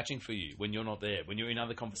someone vouching for you when you're not there, when you're in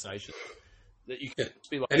other conversations. That you can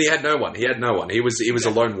be like, and he had no one. He was a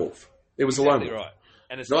lone wolf. It was exactly a lone wolf. Right.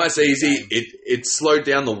 And it's nice, easy. It slowed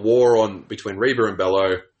down the war between Reba and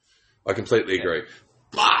Bello. I completely agree.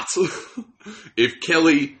 But if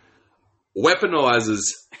Kelly weaponizes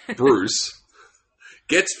Bruce,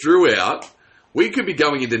 gets Drew out, we could be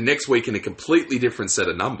going into next week in a completely different set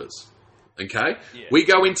of numbers. Okay? Yeah. We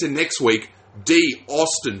go into next week, D,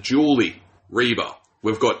 Austin, Julie, Reba.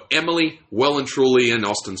 We've got Emily well and truly in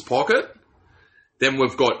Austin's pocket. Then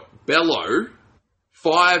we've got Bello,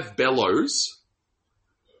 5 Bellos.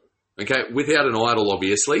 Okay, without an idol,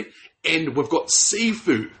 obviously. And we've got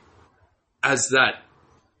Sifu as that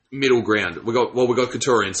middle ground. We've got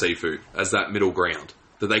Couture and Sifu as that middle ground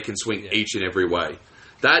that they can swing each and every way.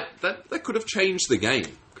 That could have changed the game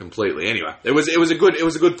completely. Anyway, it was a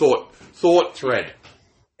good thought thread.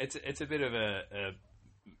 It's a bit of a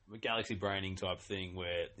galaxy braining type thing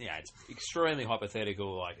where it's extremely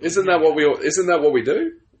hypothetical. Like, isn't that what we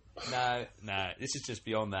do? No, this is just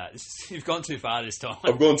beyond that. You've gone too far this time.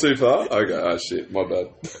 I've gone too far? Okay, oh shit, my bad.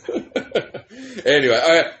 Anyway,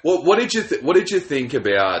 okay, well, what did you think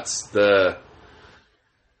about the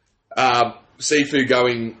Sifu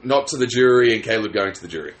going not to the jury and Caleb going to the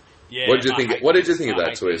jury? Yeah, What did you think? What did you think of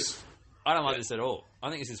that twist? I don't like this at all. I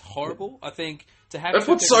think this is horrible. I think to have That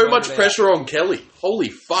put so much pressure on Kelly. Holy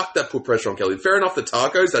fuck, that put pressure on Kelly. Fair enough, the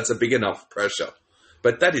tacos, that's a big enough pressure.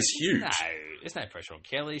 But that is huge. No, there's no pressure on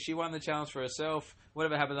Kelly. She won the challenge for herself.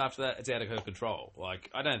 Whatever happens after that, it's out of her control. Like,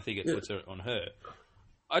 I don't think it puts it on her.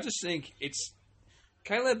 I just think it's...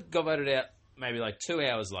 Caleb got voted out maybe like 2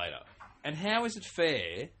 hours later. And how is it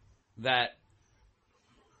fair that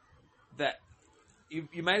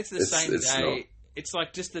you made it to the same day... Not. It's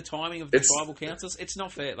like just the timing of the tribal councils. It's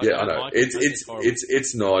not fair. Like, yeah, I know.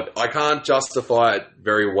 It's not. I can't justify it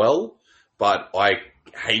very well, but I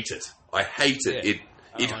hate it. I hate it.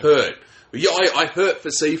 It hurt. Yeah, I hurt for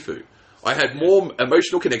Sifu. I had more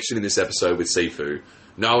emotional connection in this episode with Sifu,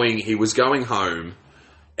 knowing he was going home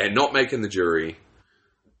and not making the jury.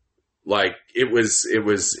 Like,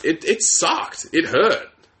 it sucked. It hurt.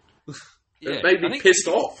 It made me pissed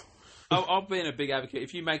off. I've been a big advocate.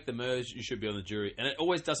 If you make the merge, you should be on the jury. And it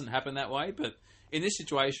always doesn't happen that way. But in this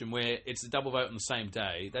situation where it's a double vote on the same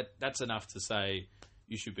day, that's enough to say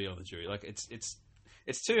you should be on the jury. Like,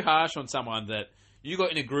 it's too harsh on someone that you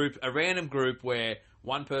got in a random group where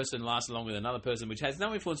one person lasted longer than another person, which has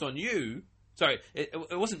no influence on you. Sorry, it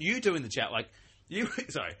wasn't you doing the chat. Like, you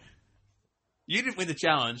didn't win the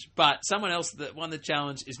challenge, but someone else that won the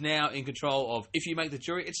challenge is now in control of if you make the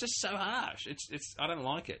jury. It's just so harsh. It's I don't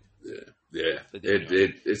like it. Yeah.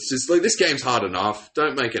 It's just like, this game's hard enough.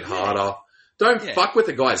 Don't make it harder. Don't fuck with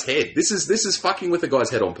the guy's head. This is fucking with the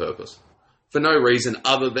guy's head on purpose. For no reason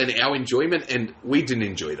other than our enjoyment, and we didn't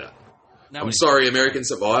enjoy that. No, I'm sorry, American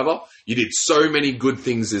Survivor. You did so many good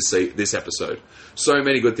things this episode. So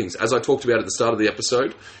many good things. As I talked about at the start of the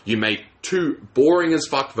episode, you made 2 boring as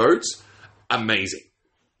fuck votes amazing.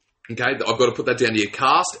 Okay? I've got to put that down to your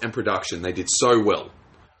cast and production. They did so well.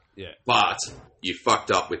 Yeah. But you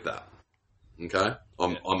fucked up with that. Okay?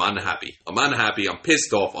 I'm unhappy. I'm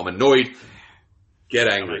pissed off. I'm annoyed.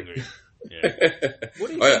 Get angry. Yeah. What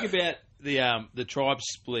do you think about the tribe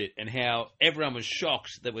split and how everyone was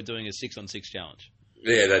shocked that we're doing a 6-on-6 challenge?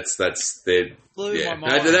 Yeah, that's blew my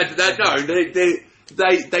mind.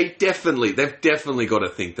 They've definitely got to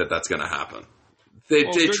think that that's going to happen.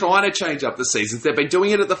 They're trying to change up the seasons. They've been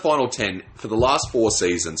doing it at the final 10 for the last 4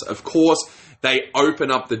 seasons. Of course, they open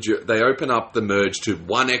up the merge to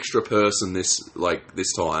one extra person this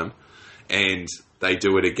time, and they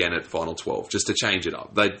do it again at final 12 just to change it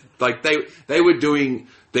up. They were doing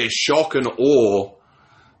their shock and awe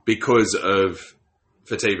because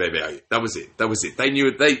for TV value. That was it. They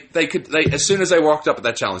knew they could as soon as they walked up at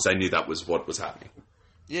that challenge, they knew that was what was happening.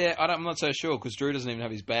 Yeah, I'm not so sure because Drew doesn't even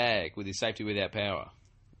have his bag with his safety without power.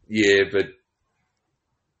 Yeah, but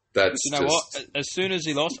that's what? As soon as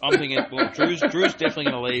he lost, I'm thinking, well, Drew's definitely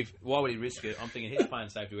going to leave. Why would he risk it? I'm thinking he's playing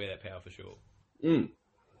safety without power for sure. Mm.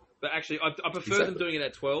 But actually, I prefer them doing it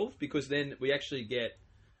at 12 because then we actually get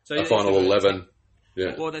a final 11.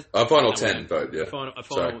 Yeah, well, a final 10 vote. Yeah, a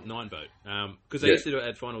final 9 vote. Because they used to do it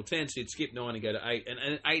at final 10, so you'd skip 9 and go to 8,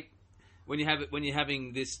 and 8. When you're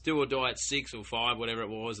having this do or die at 6 or 5, whatever it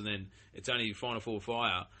was, and then it's only final 4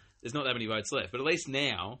 fire, there's not that many votes left. But at least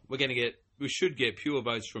now we should get pure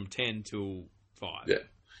votes from 10 till 5.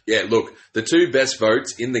 Yeah. Look, the 2 best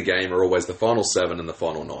votes in the game are always the final 7 and the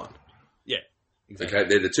final 9. Yeah, exactly. Okay,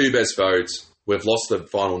 they're the 2 best votes. We've lost the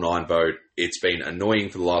final 9 vote. It's been annoying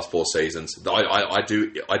for the last 4 seasons. I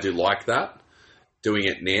do like that. Doing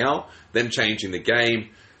it now, them changing the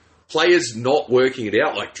game, players not working it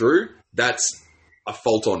out like Drew. That's a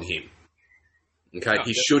fault on him. Okay,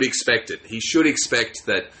 he should expect it. He should expect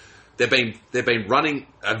that they've been running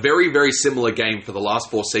a very, very similar game for the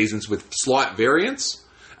last 4 seasons with slight variance.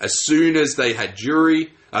 As soon as they had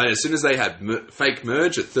fake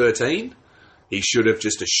merge at 13, he should have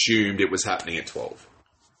just assumed it was happening at 12.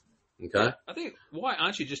 Okay. I think why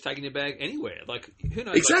aren't you just taking your bag anywhere? Like, who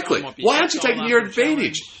knows? Exactly. Like, why aren't you taking your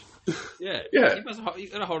advantage? Yeah. Yeah. You got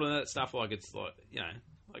to hold on to that stuff like it's like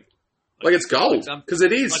like it's gold, because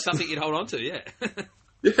it is. Like something you'd hold on to, yeah.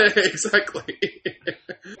 Yeah, exactly.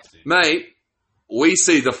 Mate, we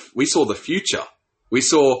saw the future. We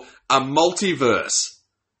saw a multiverse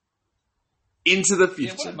into the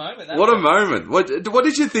future. Yeah, what a moment. What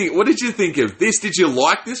did you think? What did you think of this? Did you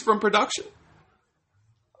like this from production?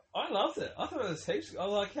 I loved it. I thought it was heaps. I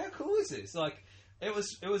was like, how cool is this? Like, it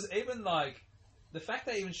was even like the fact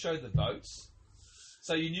they even showed the votes,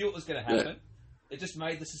 so you knew it was going to happen. Yeah. It just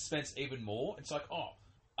made the suspense even more. It's like, oh,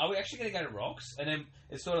 are we actually going to go to Rocks? And then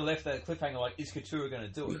it sort of left that cliffhanger like, is Couture going to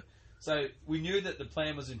do it? So we knew that the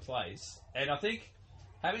plan was in place. And I think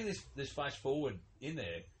having this flash forward in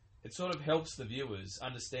there it sort of helps the viewers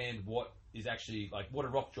understand what is actually like what a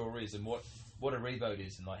rock draw is and what a revote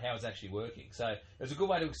is and like how it's actually working. So it was a good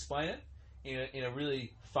way to explain it in a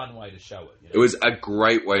really fun way to show it. You know? It was a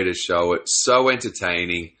great way to show it. So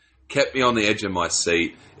entertaining. Kept me on the edge of my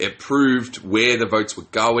seat. It proved where the votes were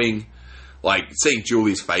going. Like, seeing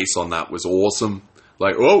Julie's face on that was awesome.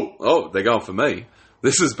 Like, oh, they're going for me.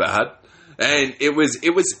 This is bad. And it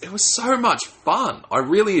was so much fun. I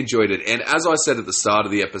really enjoyed it. And as I said at the start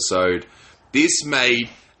of the episode, this made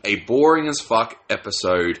a boring as fuck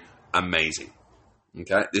episode amazing.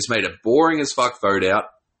 Okay? This made a boring as fuck vote out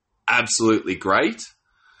absolutely great.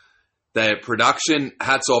 The production,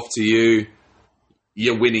 hats off to you.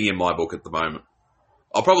 You're winning in my book at the moment.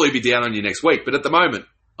 I'll probably be down on you next week, but at the moment,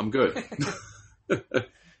 I'm good.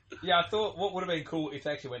 Yeah, I thought what would have been cool if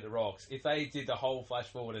they actually went to rocks, if they did the whole flash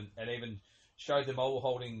forward and even showed them all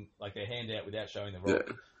holding like their hand out without showing the rock.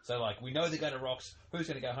 Yeah. So like we know they're going to rocks. Who's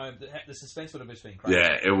going to go home? The suspense would have just been crazy.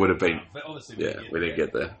 Yeah, it would have been. But obviously, we didn't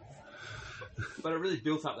get there. But it really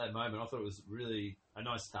built up that moment. I thought it was really a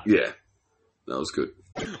nice touch. Yeah, that was good.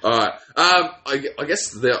 All right. I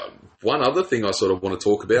guess the one other thing I sort of want to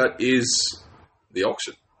talk about is the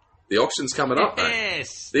auction. The auction's coming up, mate.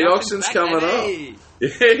 Yes. The auction's coming up.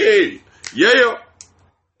 Yeah.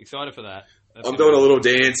 Excited for that. I'm doing a little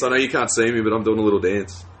dance. I know you can't see me, but I'm doing a little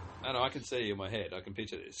dance. No, I can see you in my head. I can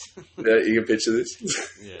picture this. Yeah, you can picture this?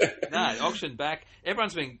 Yeah. No, auction back.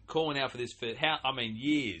 Everyone's been calling out for this for,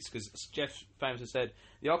 years, because Jeff famously said,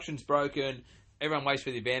 the auction's broken, everyone waits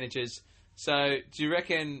for the advantages. So, do you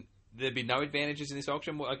reckon there'd be no advantages in this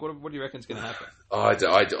auction? Like, what do you reckon is going to happen?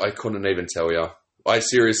 I couldn't even tell you. I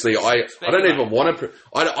seriously, I don't even want to.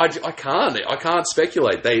 I can't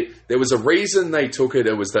speculate. There was a reason they took it.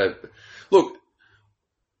 It was that. Look,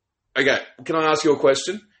 okay. Can I ask you a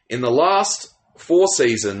question? In the last 4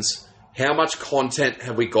 seasons, how much content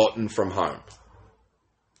have we gotten from home?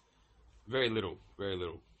 Very little. Very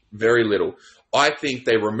little. Very little. I think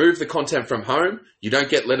they removed the content from home. You don't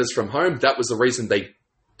get letters from home. That was the reason they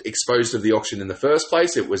exposed of the auction in the first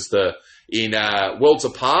place. It was in Worlds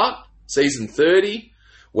Apart. Season 30,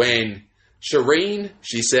 when Shireen,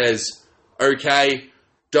 she says, okay,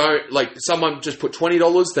 someone just put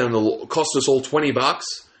 $20, then it'll cost us all $20.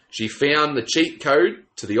 She found the cheat code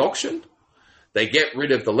to the auction. They get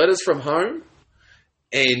rid of the letters from home,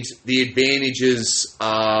 and the advantages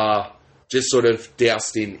are just sort of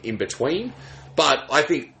doused in between. But I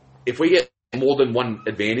think if we get more than one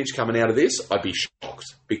advantage coming out of this, I'd be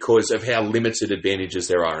shocked because of how limited advantages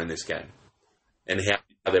there are in this game and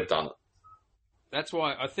how they've done it. That's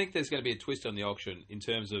why I think there's going to be a twist on the auction in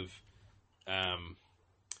terms of,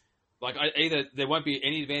 either there won't be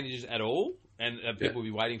any advantages at all, and people will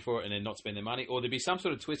be waiting for it and then not spend their money, or there'll be some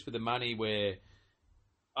sort of twist with the money where,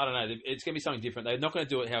 I don't know, it's going to be something different. They're not going to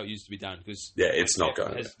do it how it used to be done because it's not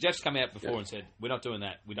going. Jeff's come out before and said we're not doing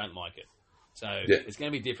that. We don't like it. So it's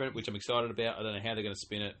going to be different, which I'm excited about. I don't know how they're going to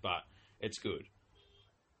spin it, but it's good.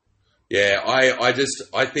 Yeah,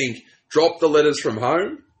 I think drop the letters from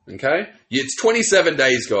home. Okay? It's 27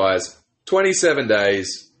 days, guys. 27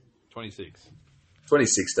 days. 26.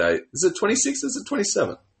 26 days. Is it 26 or is it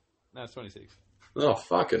 27? No, it's 26. Oh,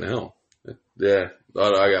 fucking hell. Yeah.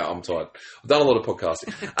 I'm tired. I've done a lot of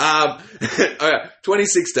podcasting. Okay,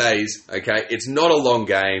 26 days. Okay? It's not a long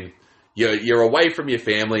game. You're away from your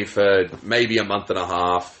family for maybe a month and a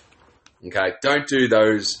half. Okay? Don't do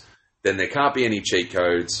those. Then there can't be any cheat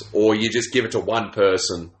codes. Or you just give it to one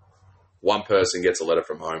person. One person gets a letter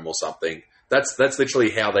from home or something. That's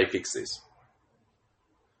literally how they fix this.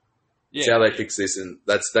 Yeah. That's how they fix this, and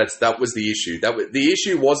that was the issue. The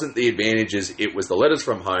issue wasn't the advantages. It was the letters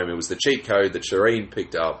from home. It was the cheat code that Shireen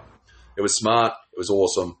picked up. It was smart. It was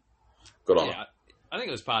awesome. Good on her. I think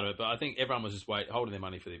it was part of it, but I think everyone was just holding their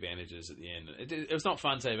money for the advantages at the end. It was not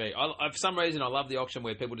fun TV. For some reason, I love the auction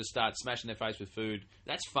where people just start smashing their face with food.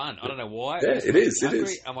 That's fun. I don't know why. Yeah, it is. It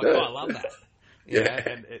is. I'm like, I love that.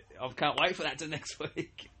 And I can't wait for that to next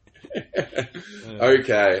week.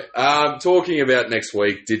 Okay. Talking about next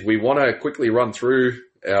week, did we want to quickly run through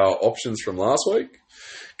our options from last week?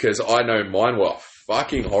 Because I know mine were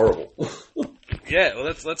fucking horrible. Yeah, well,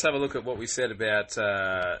 let's have a look at what we said about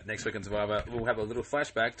next week in Survivor. We'll have a little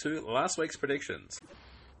flashback to last week's predictions.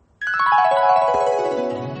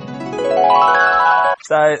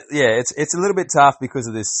 So, yeah, it's a little bit tough because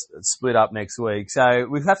of this split up next week. So,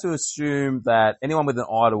 we have to assume that anyone with an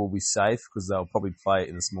idol will be safe because they'll probably play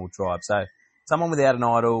in a small tribe. So, someone without an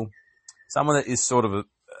idol, someone that is sort of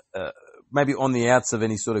maybe on the outs of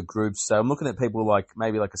any sort of groups. So, I'm looking at people like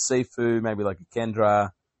maybe like a Sifu, maybe like a Kendra.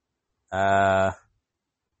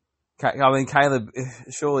 Caleb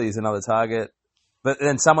surely is another target. But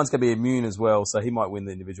then someone's going to be immune as well, so he might win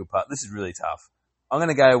the individual part. This is really tough. I'm going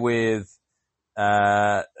to go with...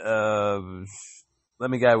 let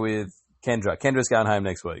me go with Kendra. Kendra's going home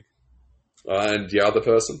next week. And the other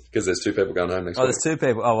person? Because there's two people going home next week. There's two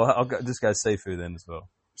people. Oh, well, just go Sifu then as well.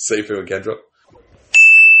 Sifu and Kendra.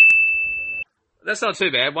 That's not too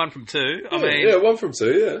bad. 1 from 2. Yeah, 1 from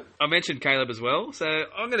 2. Yeah. I mentioned Caleb as well, so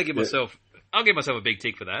I'm going to give myself. I'll give myself a big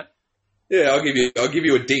tick for that. Yeah, I'll give you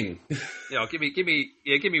a ding. Yeah, give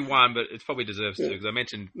me 1, but it probably deserves 2 because I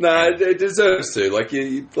mentioned. No, it deserves to.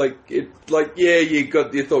 You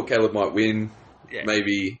thought Caleb might win. Yeah.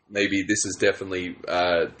 Maybe this is definitely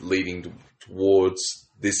leading towards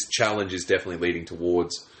this challenge is definitely leading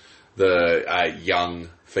towards the young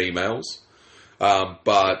females.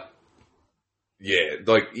 But yeah,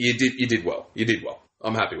 you did well. You did well.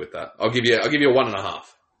 I'm happy with that. I'll give you a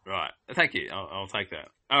 1.5. Right. Thank you. I'll take that.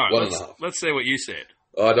 All right. 1.5. Let's see what you said.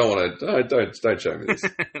 I don't want to. Don't show me this.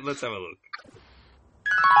 Let's have a look.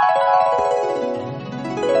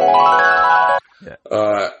 Yeah.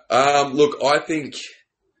 Look, I think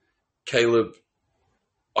Caleb.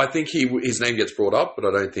 I think his name gets brought up, but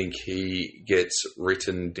I don't think he gets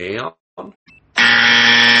written down.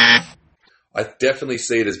 I definitely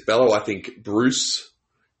see it as Bello. I think Bruce,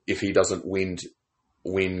 if he doesn't win,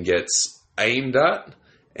 gets aimed at,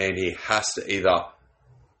 and he has to either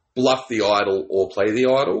bluff the idol or play the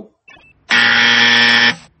idol.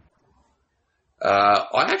 I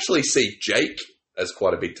actually see Jake as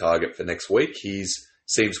quite a big target for next week. He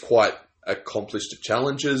seems quite accomplished at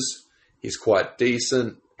challenges. He's quite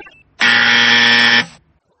decent.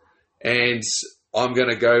 And I'm going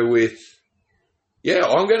to go with... Yeah,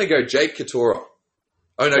 I'm going to go Jake Katura.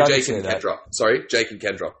 Oh, no, Jake and Kendra. Sorry, Jake and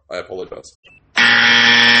Kendra. I apologise.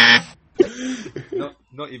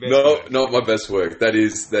 Not your best work. Not my best work. That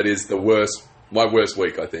is the worst... My worst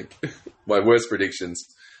week, I think. My worst predictions.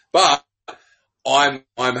 But I'm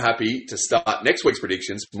happy to start next week's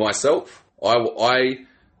predictions myself. I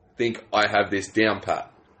think I have this down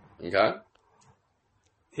pat. Okay?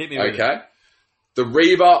 Hit me with it. The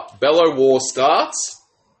Reba Bello War starts.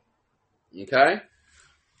 Okay?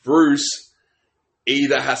 Bruce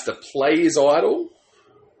either has to play his idol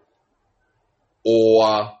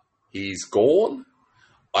or he's gone.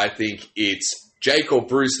 I think it's Jake or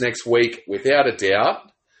Bruce next week without a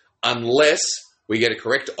doubt, unless we get a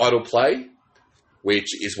correct idol play,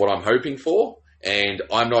 which is what I'm hoping for. And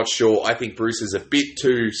I'm not sure. I think Bruce is a bit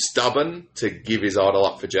too stubborn to give his idol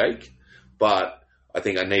up for Jake. But I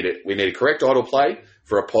think we need a correct idol play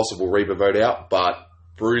for a possible Reba vote out. But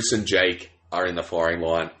Bruce and Jake are in the firing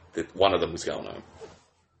line. One of them is going home.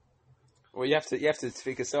 Well, you have to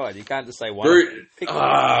pick a side. You can't just say one.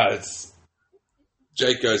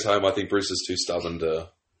 Jake goes home. I think Bruce is too stubborn to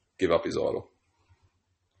give up his idol.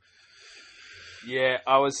 Yeah,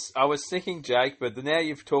 I was thinking Jake, but now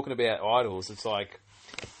you're talking about idols. It's like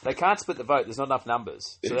they can't split the vote. There's not enough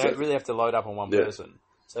numbers, so they really have to load up on one person.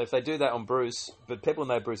 So if they do that on Bruce, but people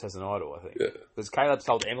know Bruce has an idol, I think, because Caleb's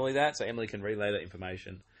told Emily that, so Emily can relay that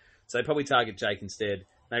information. So they probably target Jake instead.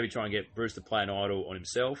 Maybe try and get Bruce to play an idol on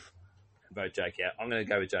himself and vote Jake out. I'm going to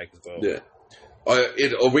go with Jake as well. Yeah.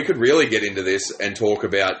 We could really get into this and talk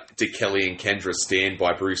about did Kelly and Kendra stand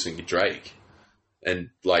by Bruce and Drake? And,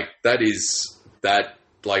 I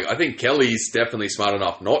think Kelly's definitely smart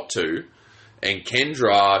enough not to. And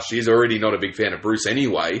Kendra, she's already not a big fan of Bruce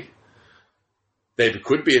anyway. There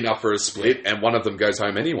could be enough for a split, and one of them goes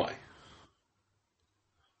home anyway.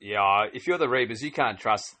 Yeah, if you're the Reavers, you can't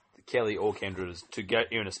trust Kelly or Kendra to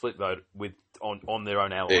get you in a split vote on their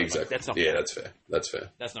own ally. Exactly. That's not fair. That's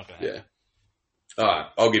fair. That's not going to happen. Yeah. All right,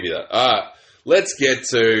 I'll give you that. Let's get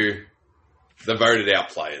to the voted out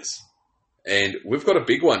players. And we've got a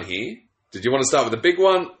big one here. Did you want to start with the big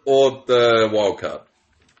one or the wild card?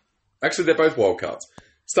 Actually, they're both wild cards.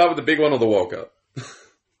 Start with the big one or the wild card.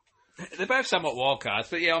 They're both somewhat wild cards,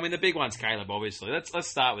 but yeah, I mean the big one's Caleb. Obviously, let's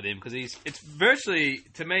start with him because it's virtually,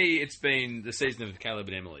 to me, it's been the season of Caleb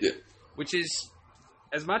and Emily, which is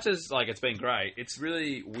as much as it's been great. It's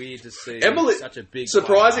really weird to see Emily, such a big.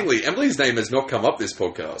 Surprisingly, Emily's name has not come up this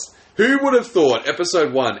podcast. Who would have thought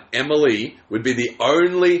episode 1 Emily would be the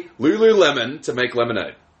only Lululemon to make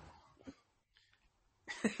lemonade?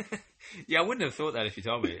 Yeah, I wouldn't have thought that if you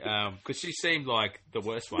told me, because she seemed like the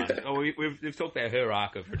worst one. Yeah. We've talked about her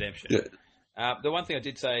arc of redemption. Yeah. The one thing I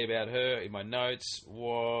did say about her in my notes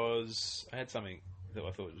was I had something that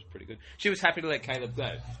I thought was pretty good. She was happy to let Caleb go.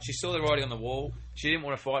 She saw the writing on the wall. She didn't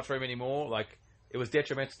want to fight for him anymore. It was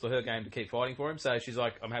detrimental to her game to keep fighting for him. So she's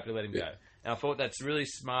like, I'm happy to let him go. And I thought that's really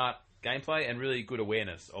smart gameplay and really good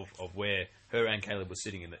awareness of where her and Caleb were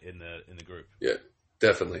sitting in the group. Yeah.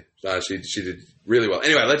 Definitely. She did really well.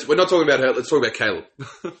 Anyway, we're not talking about her. Let's talk about Caleb.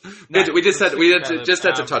 we just had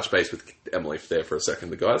to touch base with Emily there for a second,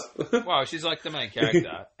 the guys. Well, she's like the main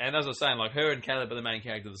character, and as I was saying, like her and Caleb are the main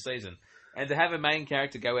character of the season, and to have a main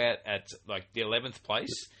character go out at like the 11th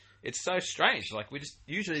place, it's so strange. Like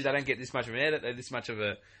usually they don't get this much of an edit, this much of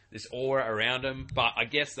this aura around him, but I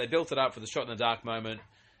guess they built it up for the shot in the dark moment.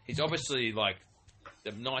 He's obviously like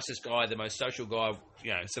the nicest guy, the most social guy,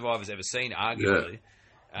 Survivor's ever seen, arguably.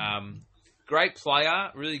 Yeah. Great player,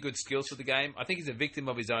 really good skills for the game. I think he's a victim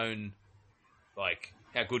of his own, like,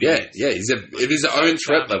 how good he is. Yeah, he's of his own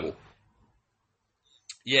threat level.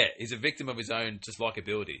 Yeah, he's a victim of his own just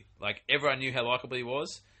likability. Like, everyone knew how likable he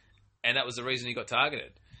was, and that was the reason he got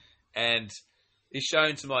targeted. And he's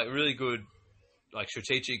shown some, like, really good, like,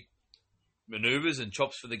 strategic maneuvers and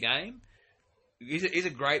chops for the game. He's a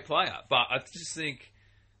great player, but I just think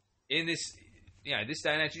in this, this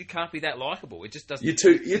day and age, you can't be that likable. It just doesn't.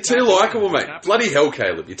 You're too likable, mate. Bloody hell,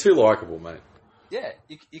 Caleb, you're too likable, mate. Yeah,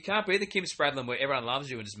 you can't be the Kim Spradlin where everyone loves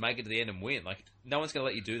you and just make it to the end and win. Like, no one's going to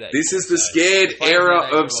let you do that. This is the scared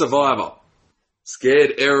era of Survivor.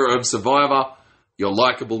 Scared era of Survivor. Your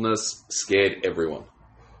likableness scared everyone.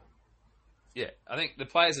 Yeah, I think the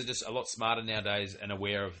players are just a lot smarter nowadays and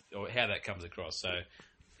aware of how that comes across. So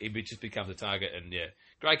he just becomes a target. And yeah,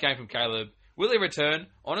 great game from Caleb. Will he return?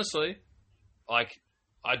 Honestly, like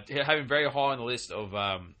I have him very high on the list of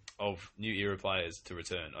new era players to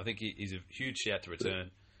return. I think he's a huge shout to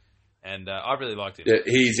return, and I really liked him. Yeah,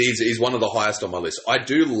 he's one of the highest on my list. I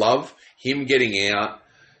do love him getting out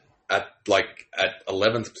at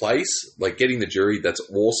 11th place, like getting the jury. That's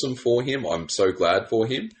awesome for him. I'm so glad for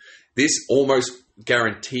him. This almost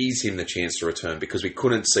guarantees him the chance to return because we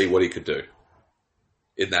couldn't see what he could do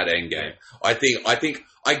in that end game. Yeah.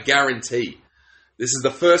 I guarantee. This is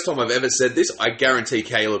the first time I've ever said this. I guarantee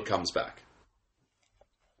Caleb comes back.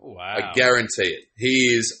 Wow. I guarantee it.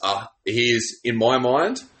 He is in my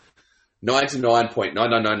mind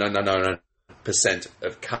 99.99999%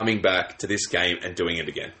 of coming back to this game and doing it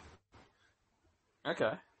again.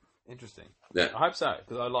 Okay. Interesting. Yeah. I hope so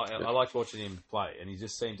because I liked watching him play, and he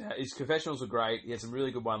just seemed to his confessionals were great. He had some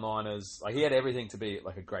really good one-liners. Like he had everything to be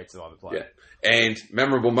like a great Survivor player. Yeah. And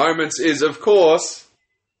memorable moments is of course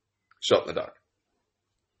shot in the dark.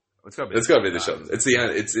 It's got to be the shot. It's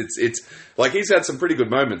like he's had some pretty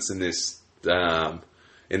good moments in this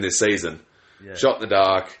season. Yeah. Shot in the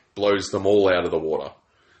dark blows them all out of the water.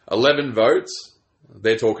 11 votes.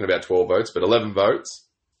 They're talking about 12 votes, but 11 votes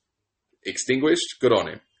extinguished. Good on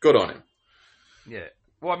him. Yeah.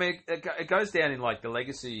 Well, I mean, it goes down in like the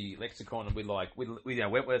legacy lexicon with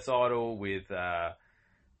Wentworth's idol, with the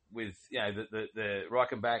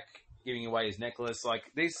Reichenbach giving away his necklace. Like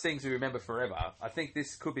these things we remember forever. I think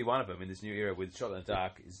this could be one of them in this new era with Shot in the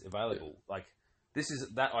Dark is available. Yeah. Like this is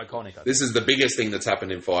that iconic. This is the biggest thing that's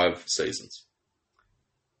happened in 5 seasons.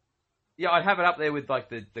 Yeah, I'd have it up there with like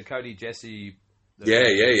the Cody Jesse. Yeah.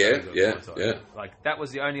 Like that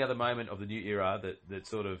was the only other moment of the new era that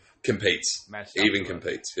sort of competes,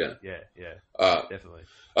 competes. Yeah. Definitely.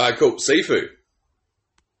 All right, cool. Sifu,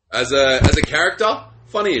 as a character,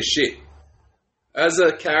 funny as shit.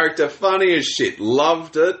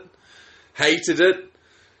 Loved it, hated it,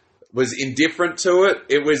 was indifferent to it.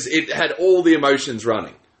 It had all the emotions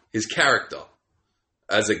running. His character,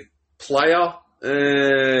 as a player,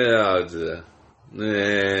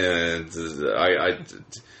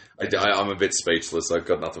 I'm a bit speechless. I've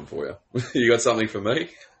got nothing for you. You got something for me?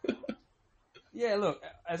 Yeah, look,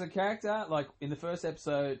 as a character, like in the first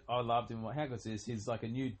episode, I loved him. How good is this? He's like a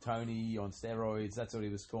new Tony on steroids. That's what he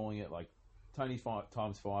was calling it. Like Tony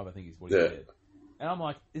times 5, I think is what he said. And I'm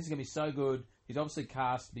like, this is gonna be so good. He's obviously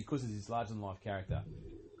cast because of his larger than life character.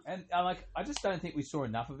 And I just don't think we saw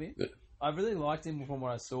enough of him. Yeah. I really liked him from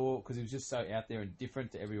what I saw because he was just so out there and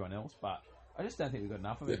different to everyone else. But I just don't think we got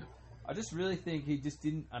enough of him. I just really think he just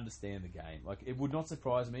didn't understand the game. Like, it would not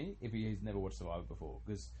surprise me if he's never watched Survivor before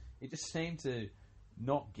because he just seemed to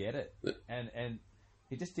not get it. And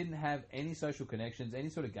he just didn't have any social connections, any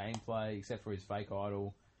sort of gameplay except for his fake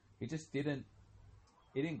idol. He just didn't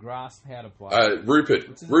grasp how to play. Rupert.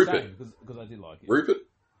 Because I did like it. Rupert?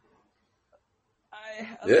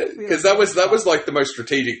 Because that was like the most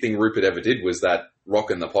strategic thing Rupert ever did was that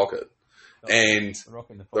rock in the pocket. And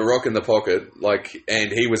the rock in the pocket, like,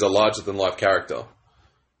 and he was a larger than life character.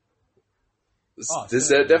 There's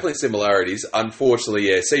definitely similarities.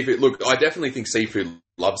 Unfortunately, Seafood. Look, I definitely think Seafood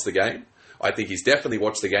loves the game. I think he's definitely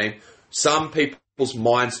watched the game. Some people's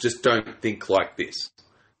minds just don't think like this.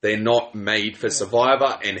 They're not made for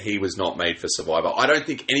Survivor, and he was not made for Survivor. I don't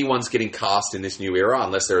think anyone's getting cast in this new era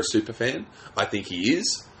unless they're a super fan. I think he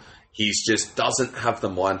is. He just doesn't have the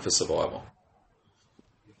mind for Survivor.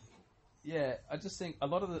 Yeah, I just think a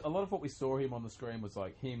lot of what we saw him on the screen was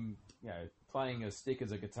like him, playing a stick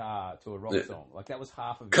as a guitar to a rock song. Like that was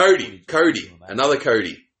half of Cody, another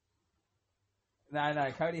Cody.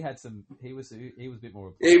 No, Cody had some. He was a bit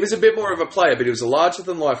more. He was a bit more of a player, but he was a larger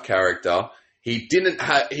than life character. He didn't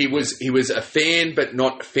have. He was a fan, but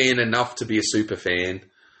not fan enough to be a super fan.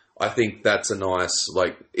 I think that's a nice,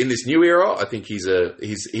 like, in this new era. I think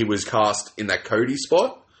he was cast in that Cody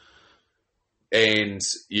spot, and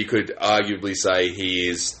you could arguably say he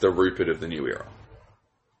is the Rupert of the new era.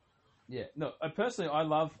 Yeah, no. Personally,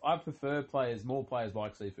 I prefer more players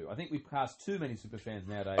like Sifu. I think we cast too many super fans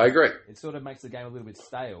nowadays. I agree. It sort of makes the game a little bit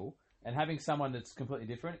stale, and having someone that's completely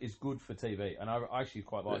different is good for TV, and I actually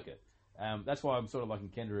quite like it. That's why I'm sort of liking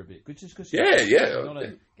Kendra a bit, just because she's not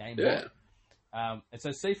a game bot. And so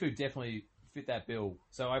Sifu definitely fit that bill.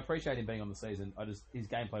 So I appreciate him being on the season. His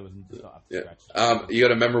gameplay wasn't just not up to scratch. You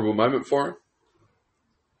got a memorable moment for him?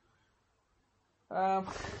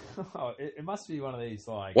 It must be one of these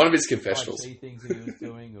like one of his confessionals. Things that he was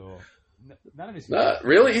doing, or none of his.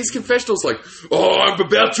 Really, his confessionals like, "Oh, I'm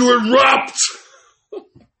about to erupt."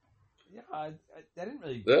 Yeah, I didn't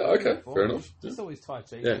really. Yeah, okay, fair enough. Just always Tai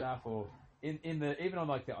Chi stuff, or even on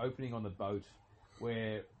like the opening on the boat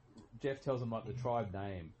where Jeff tells him like the tribe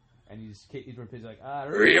name, and he repeats like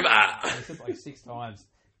Riva. And he says it like 6 times.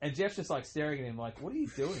 And Jeff's just like staring at him like, what are you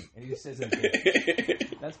doing? And he just says it again.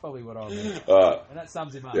 That's probably what I remember. And that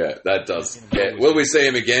sums him up. Yeah, that does. Yeah. Will we see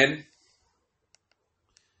him again?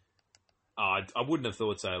 I wouldn't have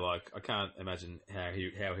thought so. Like, I can't imagine how he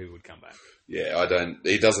would come back. Yeah, I don't.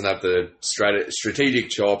 He doesn't have the strategic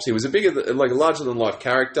chops. He was a larger than life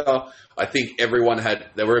character. I think they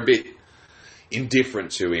were a bit indifferent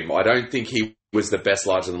to him. I don't think he was the best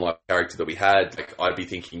larger than life character that we had. Like, I'd be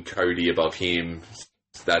thinking Cody above him.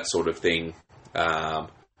 That sort of thing.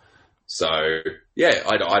 So, yeah,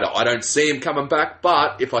 I don't see him coming back,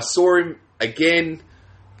 but if I saw him again,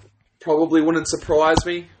 probably wouldn't surprise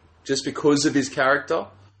me, just because of his character.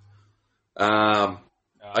 I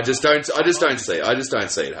just don't see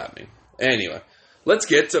it happening. Anyway, let's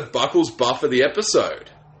get to Buckle's buff of the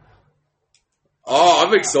episode. Oh,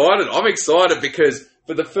 I'm excited. I'm excited because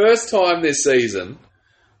for the first time this season,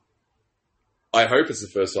 I hope it's the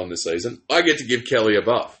first time this season, I get to give Kelly a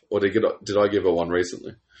buff. Or did I give her one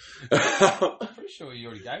recently? I'm pretty sure you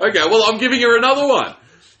already gave her. Okay, well, I'm giving her another one.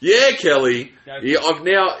 Yeah, Kelly.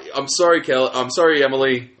 Yeah, I'm sorry, Kelly. I'm sorry,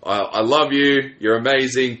 Emily. I love you. You're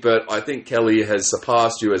amazing. But I think Kelly has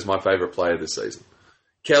surpassed you as my favourite player this season.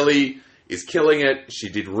 Kelly is killing it. She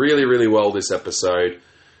did really, really well this episode.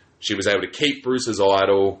 She was able to keep Bruce's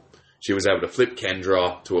idol. She was able to flip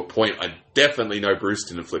Kendra to a point I definitely know Bruce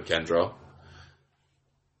didn't flip Kendra.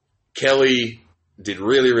 Kelly did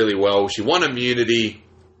really, really well. She won immunity.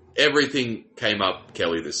 Everything came up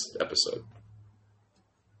Kelly this episode.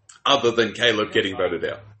 Other than Caleb getting voted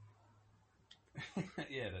out.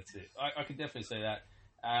 Yeah, that's it. I can definitely see that.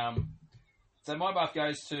 So my buff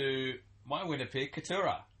goes to my winner pick,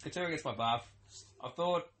 Katura. Katura gets my buff. I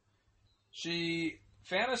thought she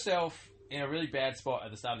found herself in a really bad spot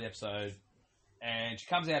at the start of the episode, and she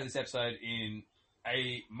comes out of this episode in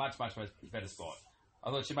a much, much, much better spot. I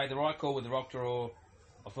thought she made the right call with the rock draw.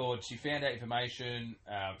 I thought she found out information.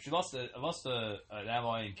 She lost an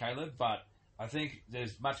ally in Caleb, but I think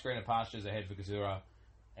there's much greener pastures ahead for Katura.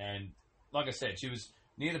 And like I said, she was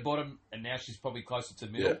near the bottom, and now she's probably closer to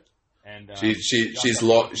middle. Yeah. And she's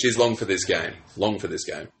long for this game. Long for this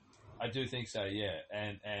game. I do think so, yeah.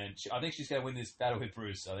 And I think she's going to win this battle with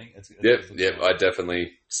Bruce. I think. Yep. I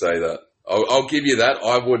definitely say that. I'll give you that.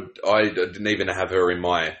 I didn't even have her in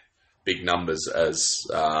my big numbers as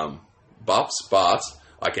buffs, but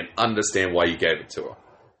I can understand why you gave it to her.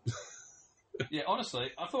 Yeah,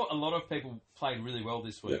 honestly, I thought a lot of people played really well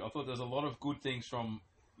this week. Yeah. I thought there was a lot of good things from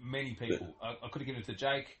many people. Yeah. I could have given it to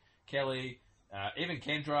Jake, Kelly, even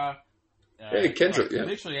Kendra. Kendra,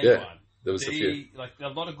 literally anyone. Yeah. There was a few. Like a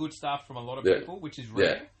lot of good stuff from a lot of people, which is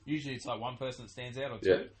rare. Yeah. Usually it's like one person that stands out or two.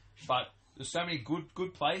 Yeah. But there's so many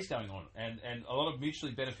good plays going on, and a lot of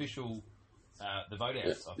mutually beneficial the vote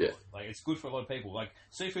outs. I thought. Like it's good for a lot of people. Like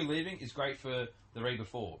Sifu leaving is great for the Reba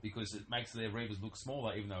 4 because it makes their Rebas look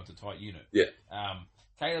smaller, even though it's a tight unit. Yeah.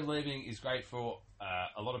 Caleb leaving is great for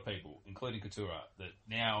a lot of people, including Katura, that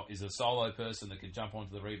now is a solo person that can jump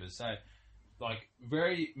onto the Rebas. So, like,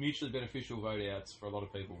 very mutually beneficial vote outs for a lot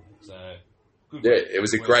of people. So, good week. It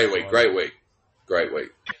was a great week.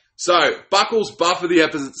 So, Buckles buff of the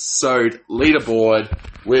episode leaderboard.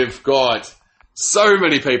 We've got so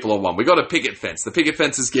many people on one. We've got a picket fence. The picket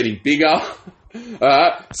fence is getting bigger.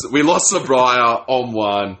 So we lost Sabraya on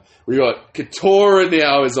one. We got Katora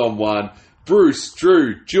now is on 1. Bruce,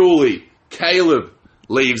 Drew, Julie, Caleb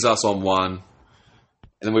leaves us on 1. And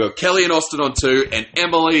then we got Kelly and Austin on 2. And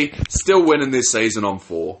Emily still winning this season on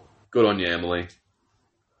 4. Good on you, Emily.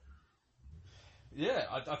 Yeah,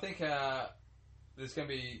 I think there's going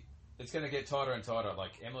to be... It's going to get tighter and tighter.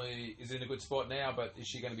 Like, Emily is in a good spot now, but is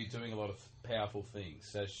she going to be doing a lot of powerful things?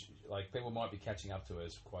 So, people might be catching up to her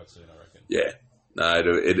quite soon, I reckon. Yeah. No,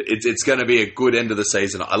 it's going to be a good end of the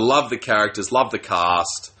season. I love the characters, love the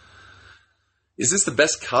cast. Is this the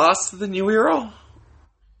best cast of the new era?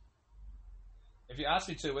 If you asked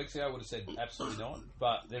me 2 weeks ago, I would have said absolutely not.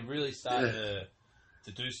 But they're really starting to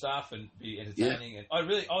do stuff and be entertaining. And I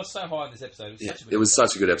was so high in this episode. It was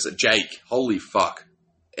such a good episode. Jake, holy fuck.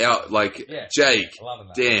 Jake,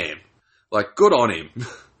 that. Damn. Good on him.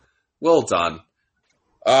 Well done.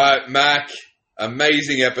 All right, Mac,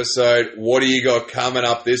 amazing episode. What do you got coming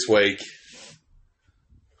up this week?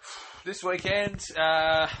 This weekend,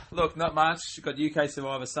 look, not much. We've got UK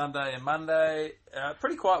Survivor Sunday and Monday.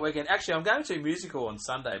 Pretty quiet weekend. Actually, I'm going to a musical on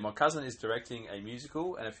Sunday. My cousin is directing a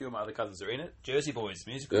musical, and a few of my other cousins are in it. Jersey Boys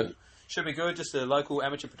musical. Good. Should be good, just a local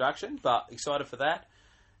amateur production, but excited for that.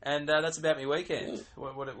 And that's about my weekend.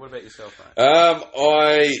 What about yourself, mate?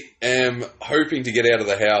 I am hoping to get out of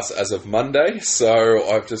the house as of Monday, so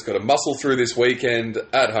I've just got to muscle through this weekend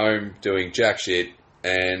at home doing jack shit,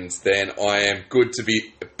 and then I am good to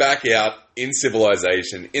be back out in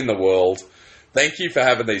civilization, in the world. Thank you for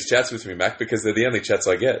having these chats with me, Mac, because they're the only chats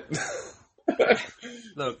I get.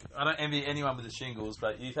 Look, I don't envy anyone with the shingles,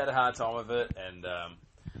 but you've had a hard time of it, and...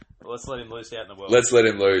 let's let him loose out in the world. Let's let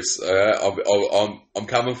him loose. I'm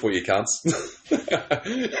coming for you, cunts. I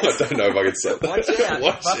don't know if I can say that. Watch out.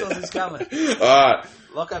 Buckles is coming. All right.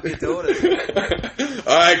 Lock up your daughters.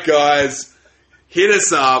 All right, guys. Hit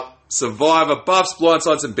us up. Survivor, Buffs,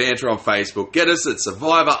 Blindsides and Banter on Facebook. Get us at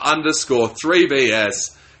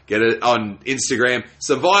Survivor_3BS. Get it on Instagram.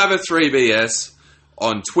 Survivor3BS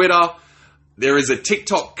on Twitter. There is a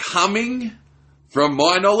TikTok coming, from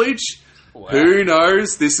my knowledge. Wow. Who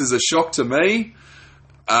knows? This is a shock to me.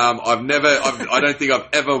 I don't think I've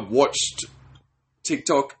ever watched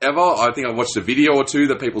TikTok ever. I think I've watched a video or two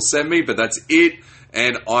that people send me, but that's it.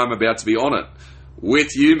 And I'm about to be on it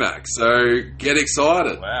with you, Mac. So get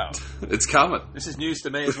excited. Wow. It's coming. This is news to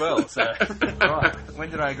me as well. So, right.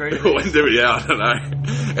 When did I agree to this? I don't know.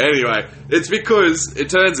 Anyway, it's because it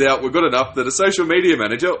turns out we've got enough that a social media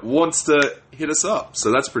manager wants to hit us up.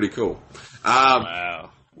 So that's pretty cool. Wow.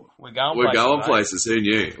 We're going places. Who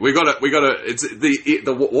knew? We got to. It's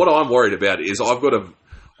the what I'm worried about is I've got a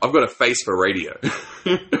face for radio,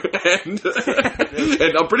 and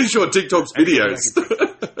I'm pretty sure TikTok's videos.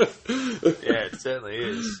 Yeah, it certainly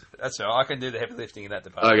is. That's all right. I can do the heavy lifting in that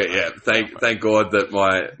department. Okay, yeah. Thank God that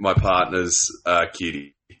my partner's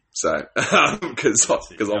cutie. So because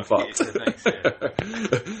I'm fucked. Thanks, yeah. All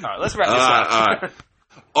right, let's wrap this up. All right.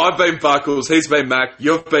 I've been Buckles. He's been Mac.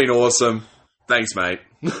 You've been awesome. Thanks, mate.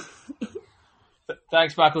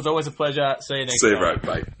 Thanks, Buckles. Always a pleasure. See you next time. See you, bro.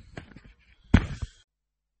 Bye.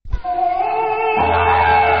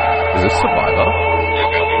 Is this Survivor?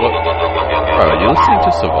 What? Bro, are you listening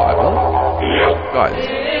to Survivor? Guys, I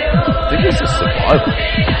think this is Survivor.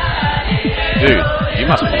 Dude, you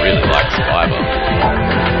must really like Survivor.